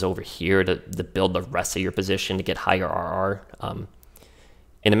bounces over here to build the rest of your position to get higher RR. And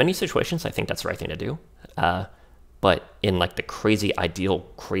in many situations, I think that's the right thing to do. But in like the crazy ideal,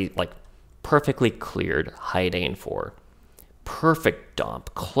 like perfectly cleared high day in 4, perfect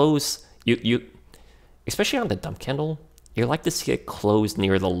dump, close, you especially on the dump candle, you like to see it close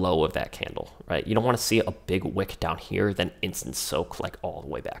near the low of that candle, right? You don't want to see a big wick down here, then instant soak like all the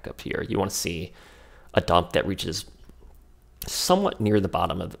way back up here. You want to see a dump that reaches somewhat near the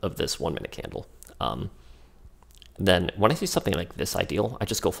bottom of this 1 minute candle. Then when I see something like this ideal, I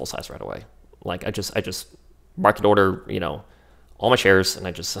just go full size right away. Like I just market order, you know, all my shares, and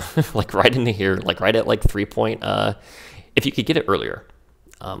I just like right into here, like right at like 3 point. If you could get it earlier,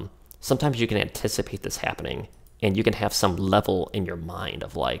 sometimes you can anticipate this happening, and you can have some level in your mind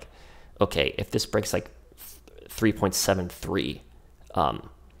of like, okay, if this breaks like 3.73,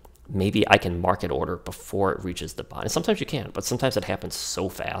 maybe I can market order before it reaches the bottom. And sometimes you can, but sometimes it happens so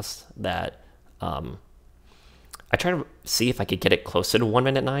fast that I try to see if I could get it closer to 1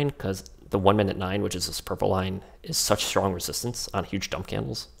 minute 9, because the 1 minute 9, which is this purple line, is such strong resistance on huge dump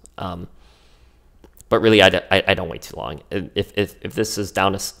candles. But really, I don't wait too long. If this is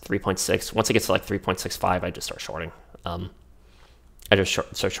down to 3.6, once it gets to like 3.65, I just start shorting. I just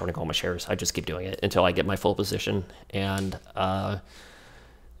start shorting all my shares. I just keep doing it until I get my full position. And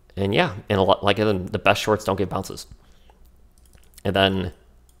yeah, and a lot, like the best shorts don't get bounces. And then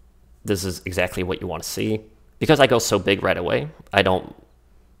this is exactly what you want to see. Because I go so big right away, I don't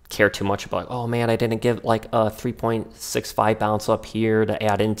care too much about, oh man, I didn't give like a 3.65 bounce up here to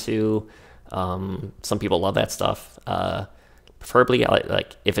add into. Some people love that stuff. Preferably,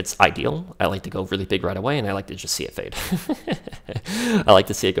 like if it's ideal, I like to go really big right away, and I like to just see it fade. I like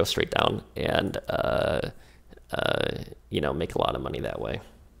to see it go straight down and you know, make a lot of money that way.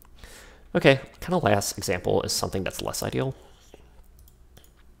 Okay, kind of last example is something that's less ideal.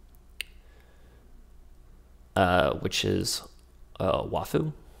 which is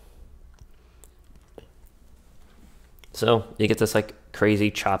Wafu. So you get this like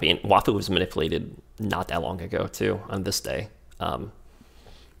crazy choppy, and Wafu was manipulated not that long ago too, on this day.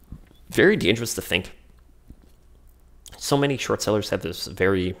 Very dangerous to think. So many short sellers have this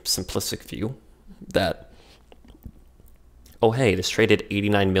very simplistic view that, oh hey, this traded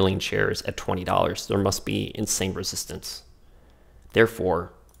 89 million shares at $20. There must be insane resistance.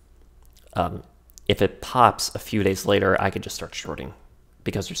 Therefore, if it pops a few days later, I could just start shorting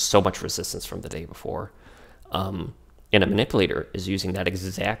because there's so much resistance from the day before. And a manipulator is using that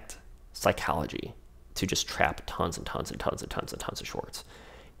exact psychology to just trap tons and tons and tons and tons and tons of shorts.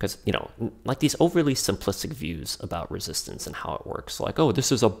 Because, you know, like these overly simplistic views about resistance and how it works. Like, oh,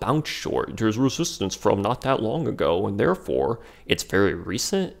 this is a bounce short. There's resistance from not that long ago, and therefore it's very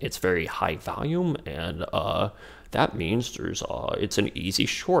recent, it's very high volume, and that means there's it's an easy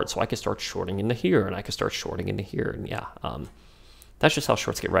short. So I can start shorting into here, and I can start shorting into here. And yeah, that's just how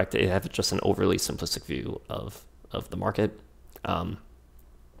shorts get wrecked. They have just an overly simplistic view of the market, and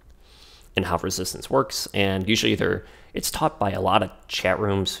how resistance works. And usually it's taught by a lot of chat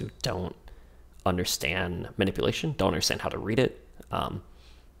rooms who don't understand manipulation, don't understand how to read it, don't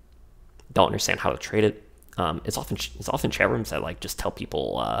understand how to trade it. It's often chat rooms that like just tell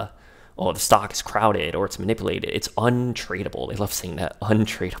people, oh, the stock is crowded or it's manipulated. It's untradable. They love saying that,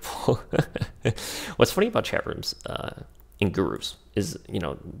 untradable. What's funny about chat rooms and gurus is, you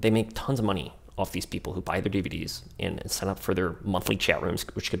know, they make tons of money off these people who buy their DVDs and sign up for their monthly chat rooms,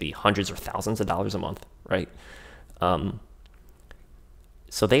 which could be hundreds or thousands of dollars a month, right?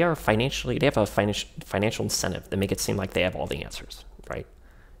 So they have a financial incentive that make it seem like they have all the answers, right?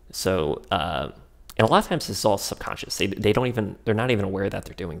 So, and a lot of times this is all subconscious. They're not even aware that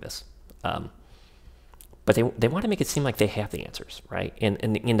they're doing this. But they want to make it seem like they have the answers, right?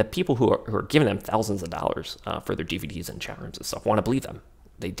 And the people who are giving them thousands of dollars for their DVDs and chat rooms and stuff want to believe them.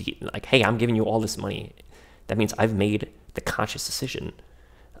 They like, hey, I'm giving you all this money. That means I've made the conscious decision,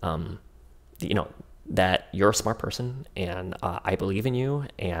 you know, that you're a smart person, and I believe in you.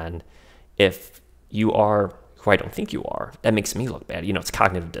 And if you are who I don't think you are, that makes me look bad. You know, it's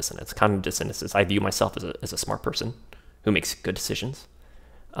cognitive dissonance. Cognitive dissonance is I view myself as a smart person who makes good decisions.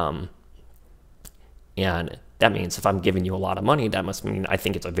 And that means if I'm giving you a lot of money, that must mean I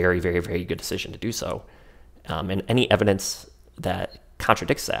think it's a very, very, very good decision to do so. And any evidence that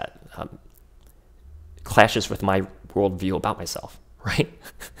contradicts that clashes with my worldview about myself, right?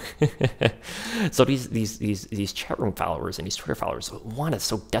 So these chat room followers and these Twitter followers want us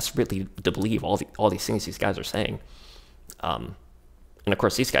so desperately to believe all these things these guys are saying. And of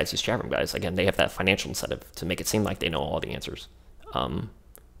course, these guys, these chat room guys, again, they have that financial incentive to make it seem like they know all the answers. And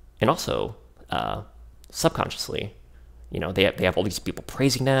also, subconsciously, you know, they have all these people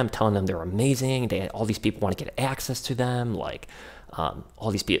praising them, telling them they're amazing. All these people want to get access to them, like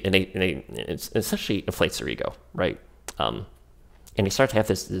all these people, and it essentially inflates their ego, right? And they start to have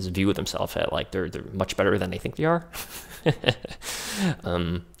this view of themselves that like they're much better than they think they are.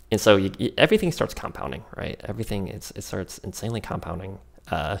 And so everything starts compounding, right? Everything it starts insanely compounding,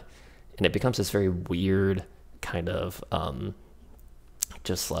 and it becomes this very weird kind of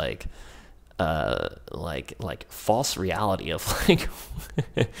just like false reality of like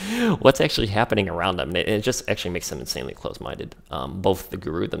what's actually happening around them. And it just actually makes them insanely close-minded. Both the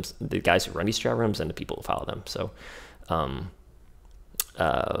guru, the guys who run these chat rooms, and the people who follow them. So,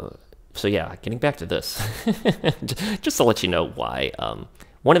 so yeah, getting back to this, just to let you know why.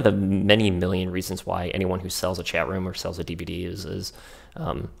 One of the many million reasons why anyone who sells a chat room or sells a DVD is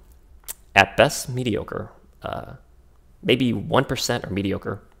at best mediocre. Maybe 1% are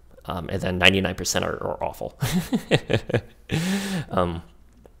mediocre. And then 99% are awful. And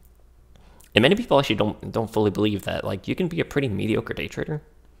many people actually don't fully believe that like you can be a pretty mediocre day trader,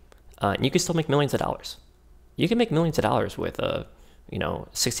 and you can still make millions of dollars. You can make millions of dollars with a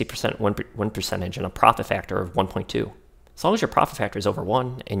 60% win percentage and a profit factor of 1.2. As long as your profit factor is over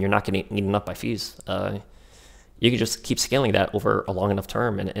 1 and you're not getting eaten up by fees, you can just keep scaling that over a long enough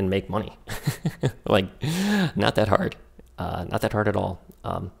term and make money. Like, not that hard. Not that hard at all.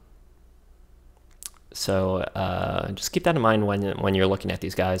 So just keep that in mind when you're looking at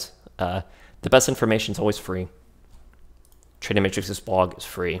these guys. The best information is always free. Trading Matrix's blog is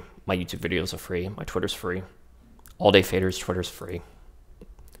free. My YouTube videos are free. My Twitter's free. All Day Faders Twitter's free.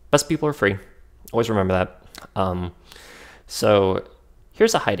 Best people are free. Always remember that. So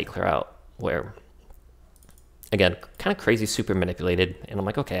here's a high day Clearout where, again, kind of crazy, super manipulated. And I'm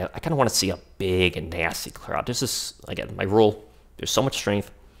like, okay, I kind of want to see a big and nasty Clearout. This is, again, my rule. There's so much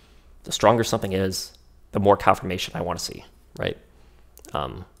strength. The stronger something is, the more confirmation I want to see, right?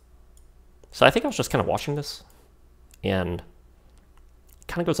 So I think I was just kind of watching this, and it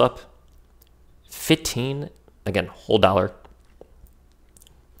kind of goes up 15, again, whole dollar.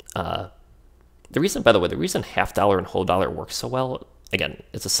 The reason, by the way, the reason half dollar and whole dollar works so well, again,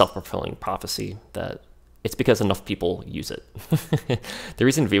 it's a self-fulfilling prophecy that it's because enough people use it. The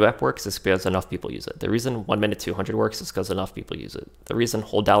reason VWAP works is because enough people use it. The reason 1 minute 200 works is because enough people use it. The reason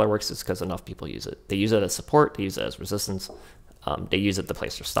whole dollar works is because enough people use it. They use it as support, they use it as resistance, they use it to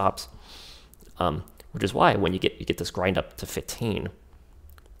place their stops, which is why when you get this grind up to 15,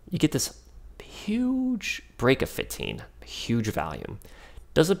 you get this huge break of 15, huge volume.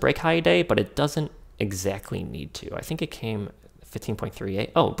 Does it break high a day? But it doesn't exactly need to. I think it came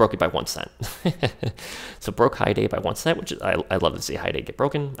 15.38. Oh, broke it by 1 cent. So broke high day by 1 cent, which is, I love to see high day get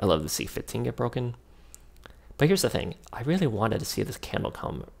broken. I love to see 15 get broken. But here's the thing. I really wanted to see this candle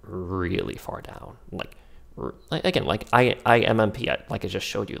come really far down. Like again, like IMMP, like I just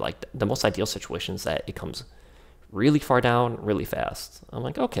showed you, like the most ideal situation is that it comes really far down, really fast. I'm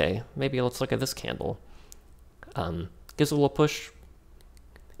like, okay, maybe let's look at this candle. Gives a little push.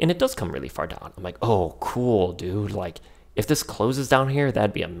 And it does come really far down. I'm like, oh, cool, dude. Like, if this closes down here,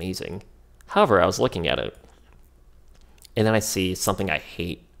 that'd be amazing. However, I was looking at it, and then I see something I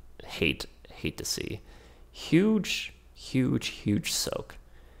hate to see. Huge, huge, huge soak.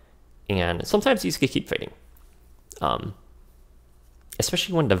 And sometimes these could keep fading.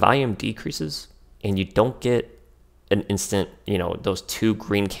 Especially when the volume decreases and you don't get an instant, those two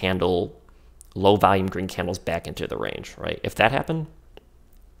green candle, low volume green candles back into the range, right? If that happened,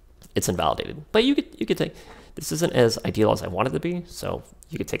 it's invalidated. But you could take, this isn't as ideal as I wanted to be, so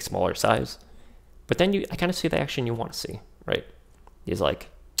you could take smaller size. But then I kind of see the action you want to see, right? Is like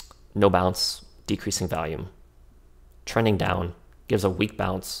no bounce, decreasing volume, trending down, gives a weak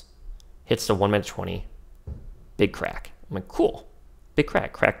bounce, hits the 1 minute 20, big crack. I'm like, cool, big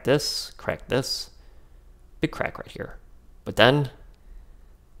crack, crack this, big crack right here. But then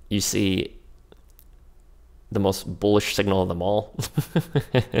you see the most bullish signal of them all.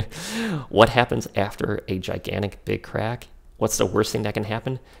 What happens after a gigantic big crack? What's the worst thing that can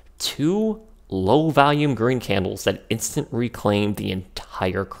happen? 2 low volume green candles that instant reclaim the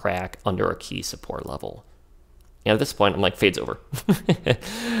entire crack under a key support level. And at this point, I'm like, fade's over.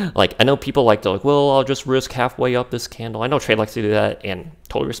 Like, I know people like to, like, well, I'll just risk halfway up this candle. I know trade likes to do that, and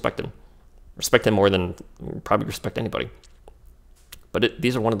totally respect them. Respect them more than probably respect anybody. But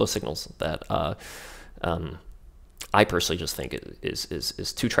these are one of those signals that I personally just think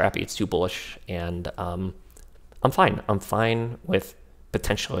is too trappy. It's too bullish, and I'm fine. I'm fine with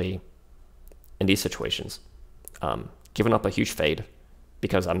potentially, in these situations, giving up a huge fade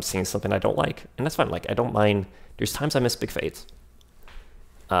because I'm seeing something I don't like, and that's fine. Like, I don't mind. There's times I miss big fades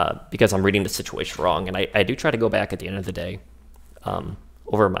because I'm reading the situation wrong, and I do try to go back at the end of the day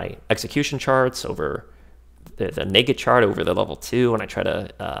over my execution charts, over the naked chart, over the level 2, and I try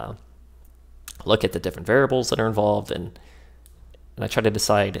to look at the different variables that are involved, and I try to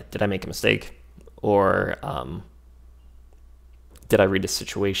decide, did I make a mistake, or did I read the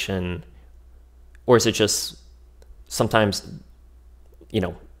situation, or is it just sometimes,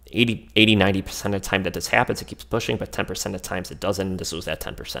 80, 90% of the time that this happens, it keeps pushing, but 10% of the times it doesn't, and this was that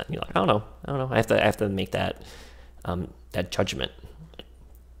 10%. You're like, I don't know. I have to make that that judgment.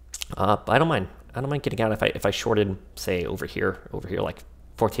 But I don't mind. Getting out if I shorted, say, over here, like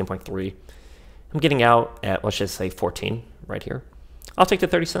 14.3. I'm getting out at, let's just say 14 right here. I'll take the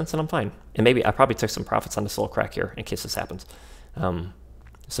 30 cents and I'm fine. And maybe I probably took some profits on this little crack here in case this happens.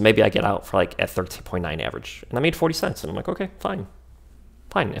 So maybe I get out for like at 13.9 average, and I made 40 cents, and I'm like, okay, fine.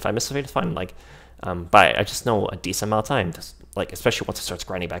 If I miss a fade, it's fine. Like, but I just know a decent amount of time, like, especially once it starts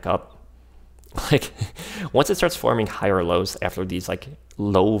grinding back up. Like, once it starts forming higher lows after these like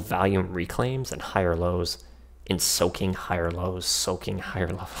low volume reclaims and higher lows, in soaking higher lows,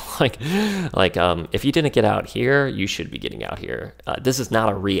 like if you didn't get out here, you should be getting out here. This is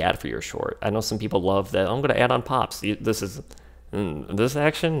not a re-add for your short. I know some people love that. I'm going to add on pops. This is this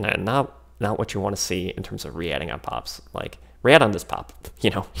action, and not what you want to see in terms of re-adding on pops. Like, re-add on this pop,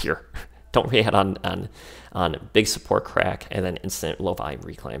 here. Don't re-add on big support crack and then instant low volume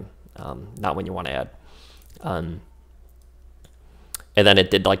reclaim. Not when you want to add. And then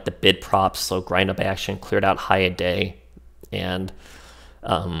it did like the bid props, so grind up action, cleared out high a day, and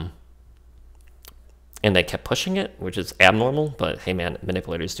they kept pushing it, which is abnormal. But hey, man,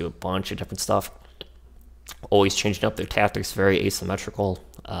 manipulators do a bunch of different stuff, always changing up their tactics, very asymmetrical.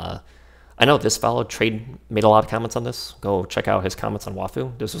 I know this fellow Trade made a lot of comments on this. Go check out his comments on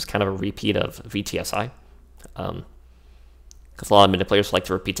Wafu. This was kind of a repeat of VTSI. Because a lot of manipulators like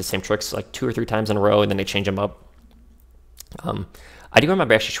to repeat the same tricks like 2 or 3 times in a row, and then they change them up. I do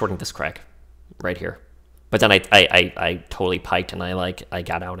remember actually shorting this crack. right here. But then I totally piked and I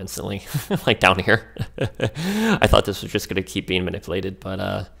got out instantly, like down here. I thought this was just gonna keep being manipulated,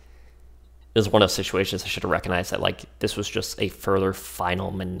 but it was one of those situations I should have recognized that like this was just a further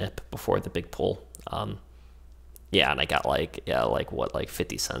final manip before the big pull. Yeah, and I got like like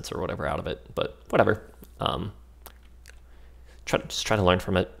 50 cents or whatever out of it, but whatever. Try to learn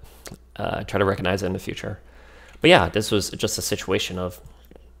from it. Try to recognize it in the future. But yeah, this was just a situation of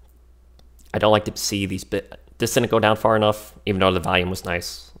I don't like to see these this didn't go down far enough, even though the volume was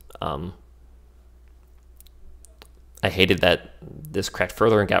nice. I hated that this cracked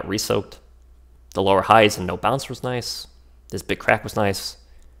further and got re-soaked. The lower highs and no bounce was nice. This big crack was nice.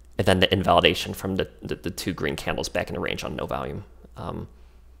 And then the invalidation from the two green candles back in the range on no volume. And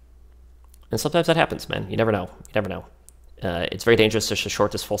sometimes that happens, man. You never know. You never know. It's very dangerous just to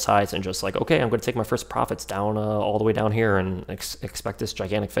short this full size and just like, okay, I'm going to take my first profits down all the way down here and expect this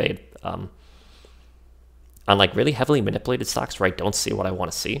gigantic fade. On like really heavily manipulated stocks where I don't see what I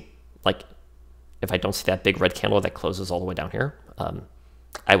want to see, like if I don't see that big red candle that closes all the way down here,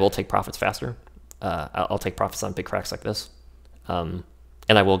 I will take profits faster. I'll take profits on big cracks like this, and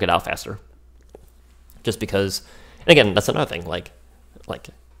I will get out faster. Just because, and again, that's another thing. Like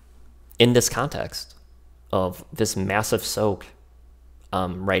in this context of this massive soak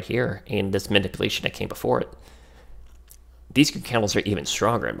right here and this manipulation that came before it, these candles are even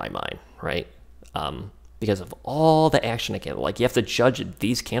stronger in my mind, right? Because of all the action that came. Like you have to judge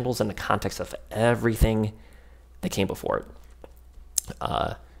these candles in the context of everything that came before it.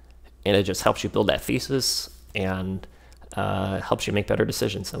 And it just helps you build that thesis and helps you make better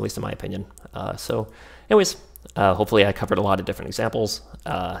decisions, at least in my opinion. So anyways, hopefully I covered a lot of different examples,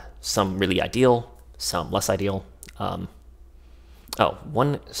 some really ideal, some less ideal. Oh,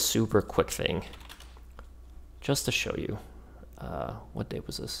 one super quick thing, just to show you. What day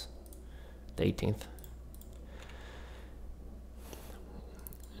was this? The 18th.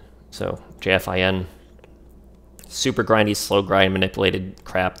 So JFIN, super grindy, slow grind, manipulated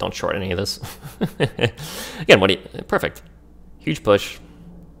crap. Don't short any of this. Again, perfect. Huge push,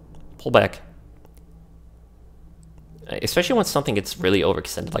 pull back. Especially when something gets really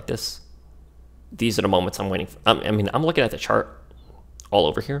overextended like this. These are the moments I'm waiting for. I mean, I'm looking at the chart all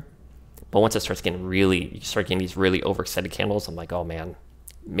over here, but once it starts getting you start getting these really overextended candles, I'm like, oh man,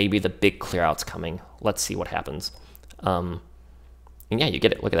 maybe the big clear out's coming. Let's see what happens. And yeah, you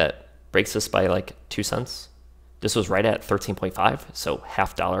get it. Look at that. Breaks this by like 2 cents. This was right at 13.5, so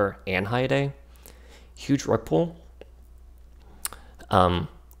 $0.50 and high a day. Huge rug pull. The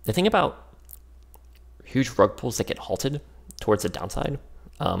thing about huge rug pulls that get halted towards the downside,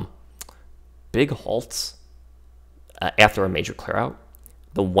 big halts after a major clear out,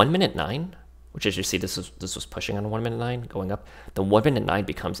 the 1 minute 9, which as you see, this was pushing on 1 minute 9 going up. The 1 minute 9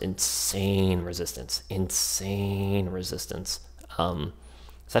 becomes insane resistance. So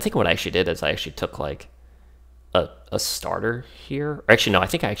I think what I actually did is I actually took like a starter here. Or actually, no, I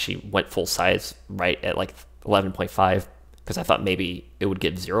think I actually went full size right at like 11.5 because I thought maybe it would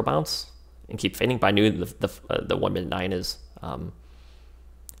give 0 bounce and keep fading. But I knew the 1 minute 9 is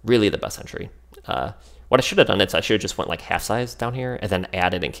really the best entry. What I should have done is I should have just went like half size down here and then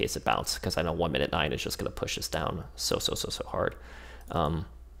added in case it bounced, because I know 1 minute 9 is just going to push this down so hard. But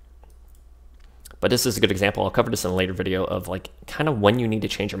this is a good example. I'll cover this in a later video of like kind of when you need to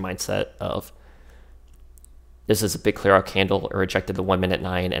change your mindset of this is a big clear out candle, or rejected the 1 minute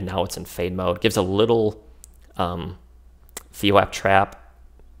 9 and now it's in fade mode. Gives a little VWAP trap,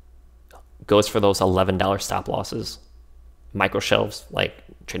 goes for those $11 stop losses, micro shelves like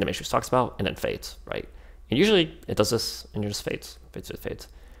Trader Matrix talks about, and then fades, right? And usually it does this and it just fades.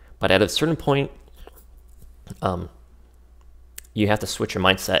 But at a certain point, you have to switch your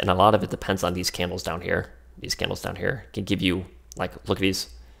mindset, and a lot of it depends on these candles down here. These candles down here can give you, like, look at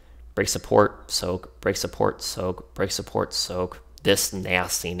these. Break support, soak, break support, soak, break support, soak. This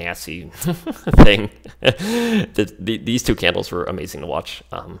nasty thing. These two candles were amazing to watch.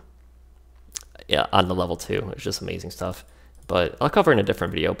 Yeah, on the level 2, it's just amazing stuff. But I'll cover in a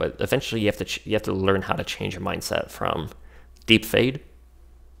different video. But eventually, you have to learn how to change your mindset from deep fade,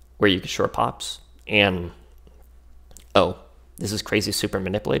 where you can short pops, and this is crazy, super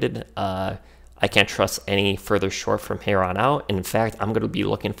manipulated. I can't trust any further short from here on out. And in fact, I'm going to be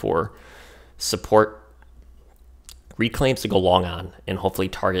looking for support reclaims to go long on and hopefully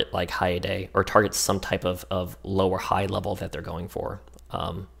target like high a day, or target some type of lower high level that they're going for.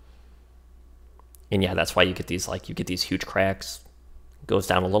 And yeah, that's why you get these huge cracks, goes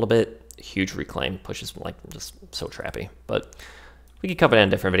down a little bit, huge reclaim, pushes like just so trappy. But we could cover that in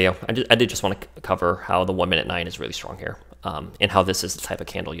a different video. I did just want to cover how the 1 minute 9 is really strong here, and how this is the type of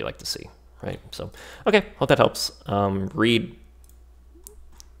candle you like to see. right? So, okay, hope that helps. Read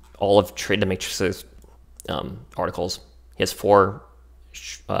all of Trade the Matrix's articles. He has 4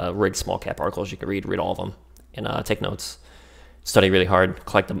 rigged small cap articles you can read all of them, and take notes. Study really hard,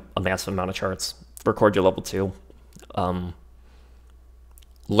 collect a massive amount of charts, record your level 2.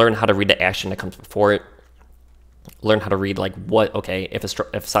 Learn how to read the action that comes before it. Learn how to read like if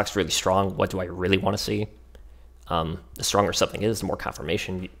a stock's really strong, what do I really want to see? The stronger something is, the more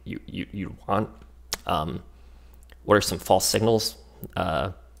confirmation you want. What are some false signals?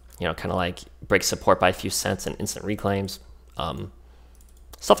 Kind of like break support by a few cents and instant reclaims.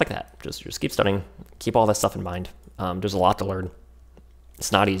 Stuff like that. Just keep studying. Keep all that stuff in mind. There's a lot to learn.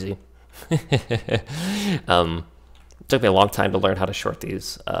 It's not easy. It took me a long time to learn how to short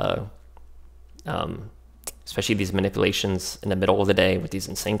these, especially these manipulations in the middle of the day with these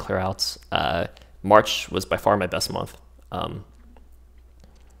insane clearouts. March was by far my best month. Had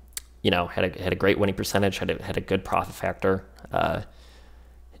a great winning percentage, had a good profit factor,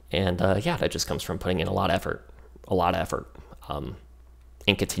 and that just comes from putting in a lot of effort,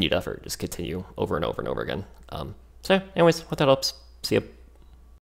 and continued effort. Just continue over and over and over again. So anyways, hope that helps. See ya.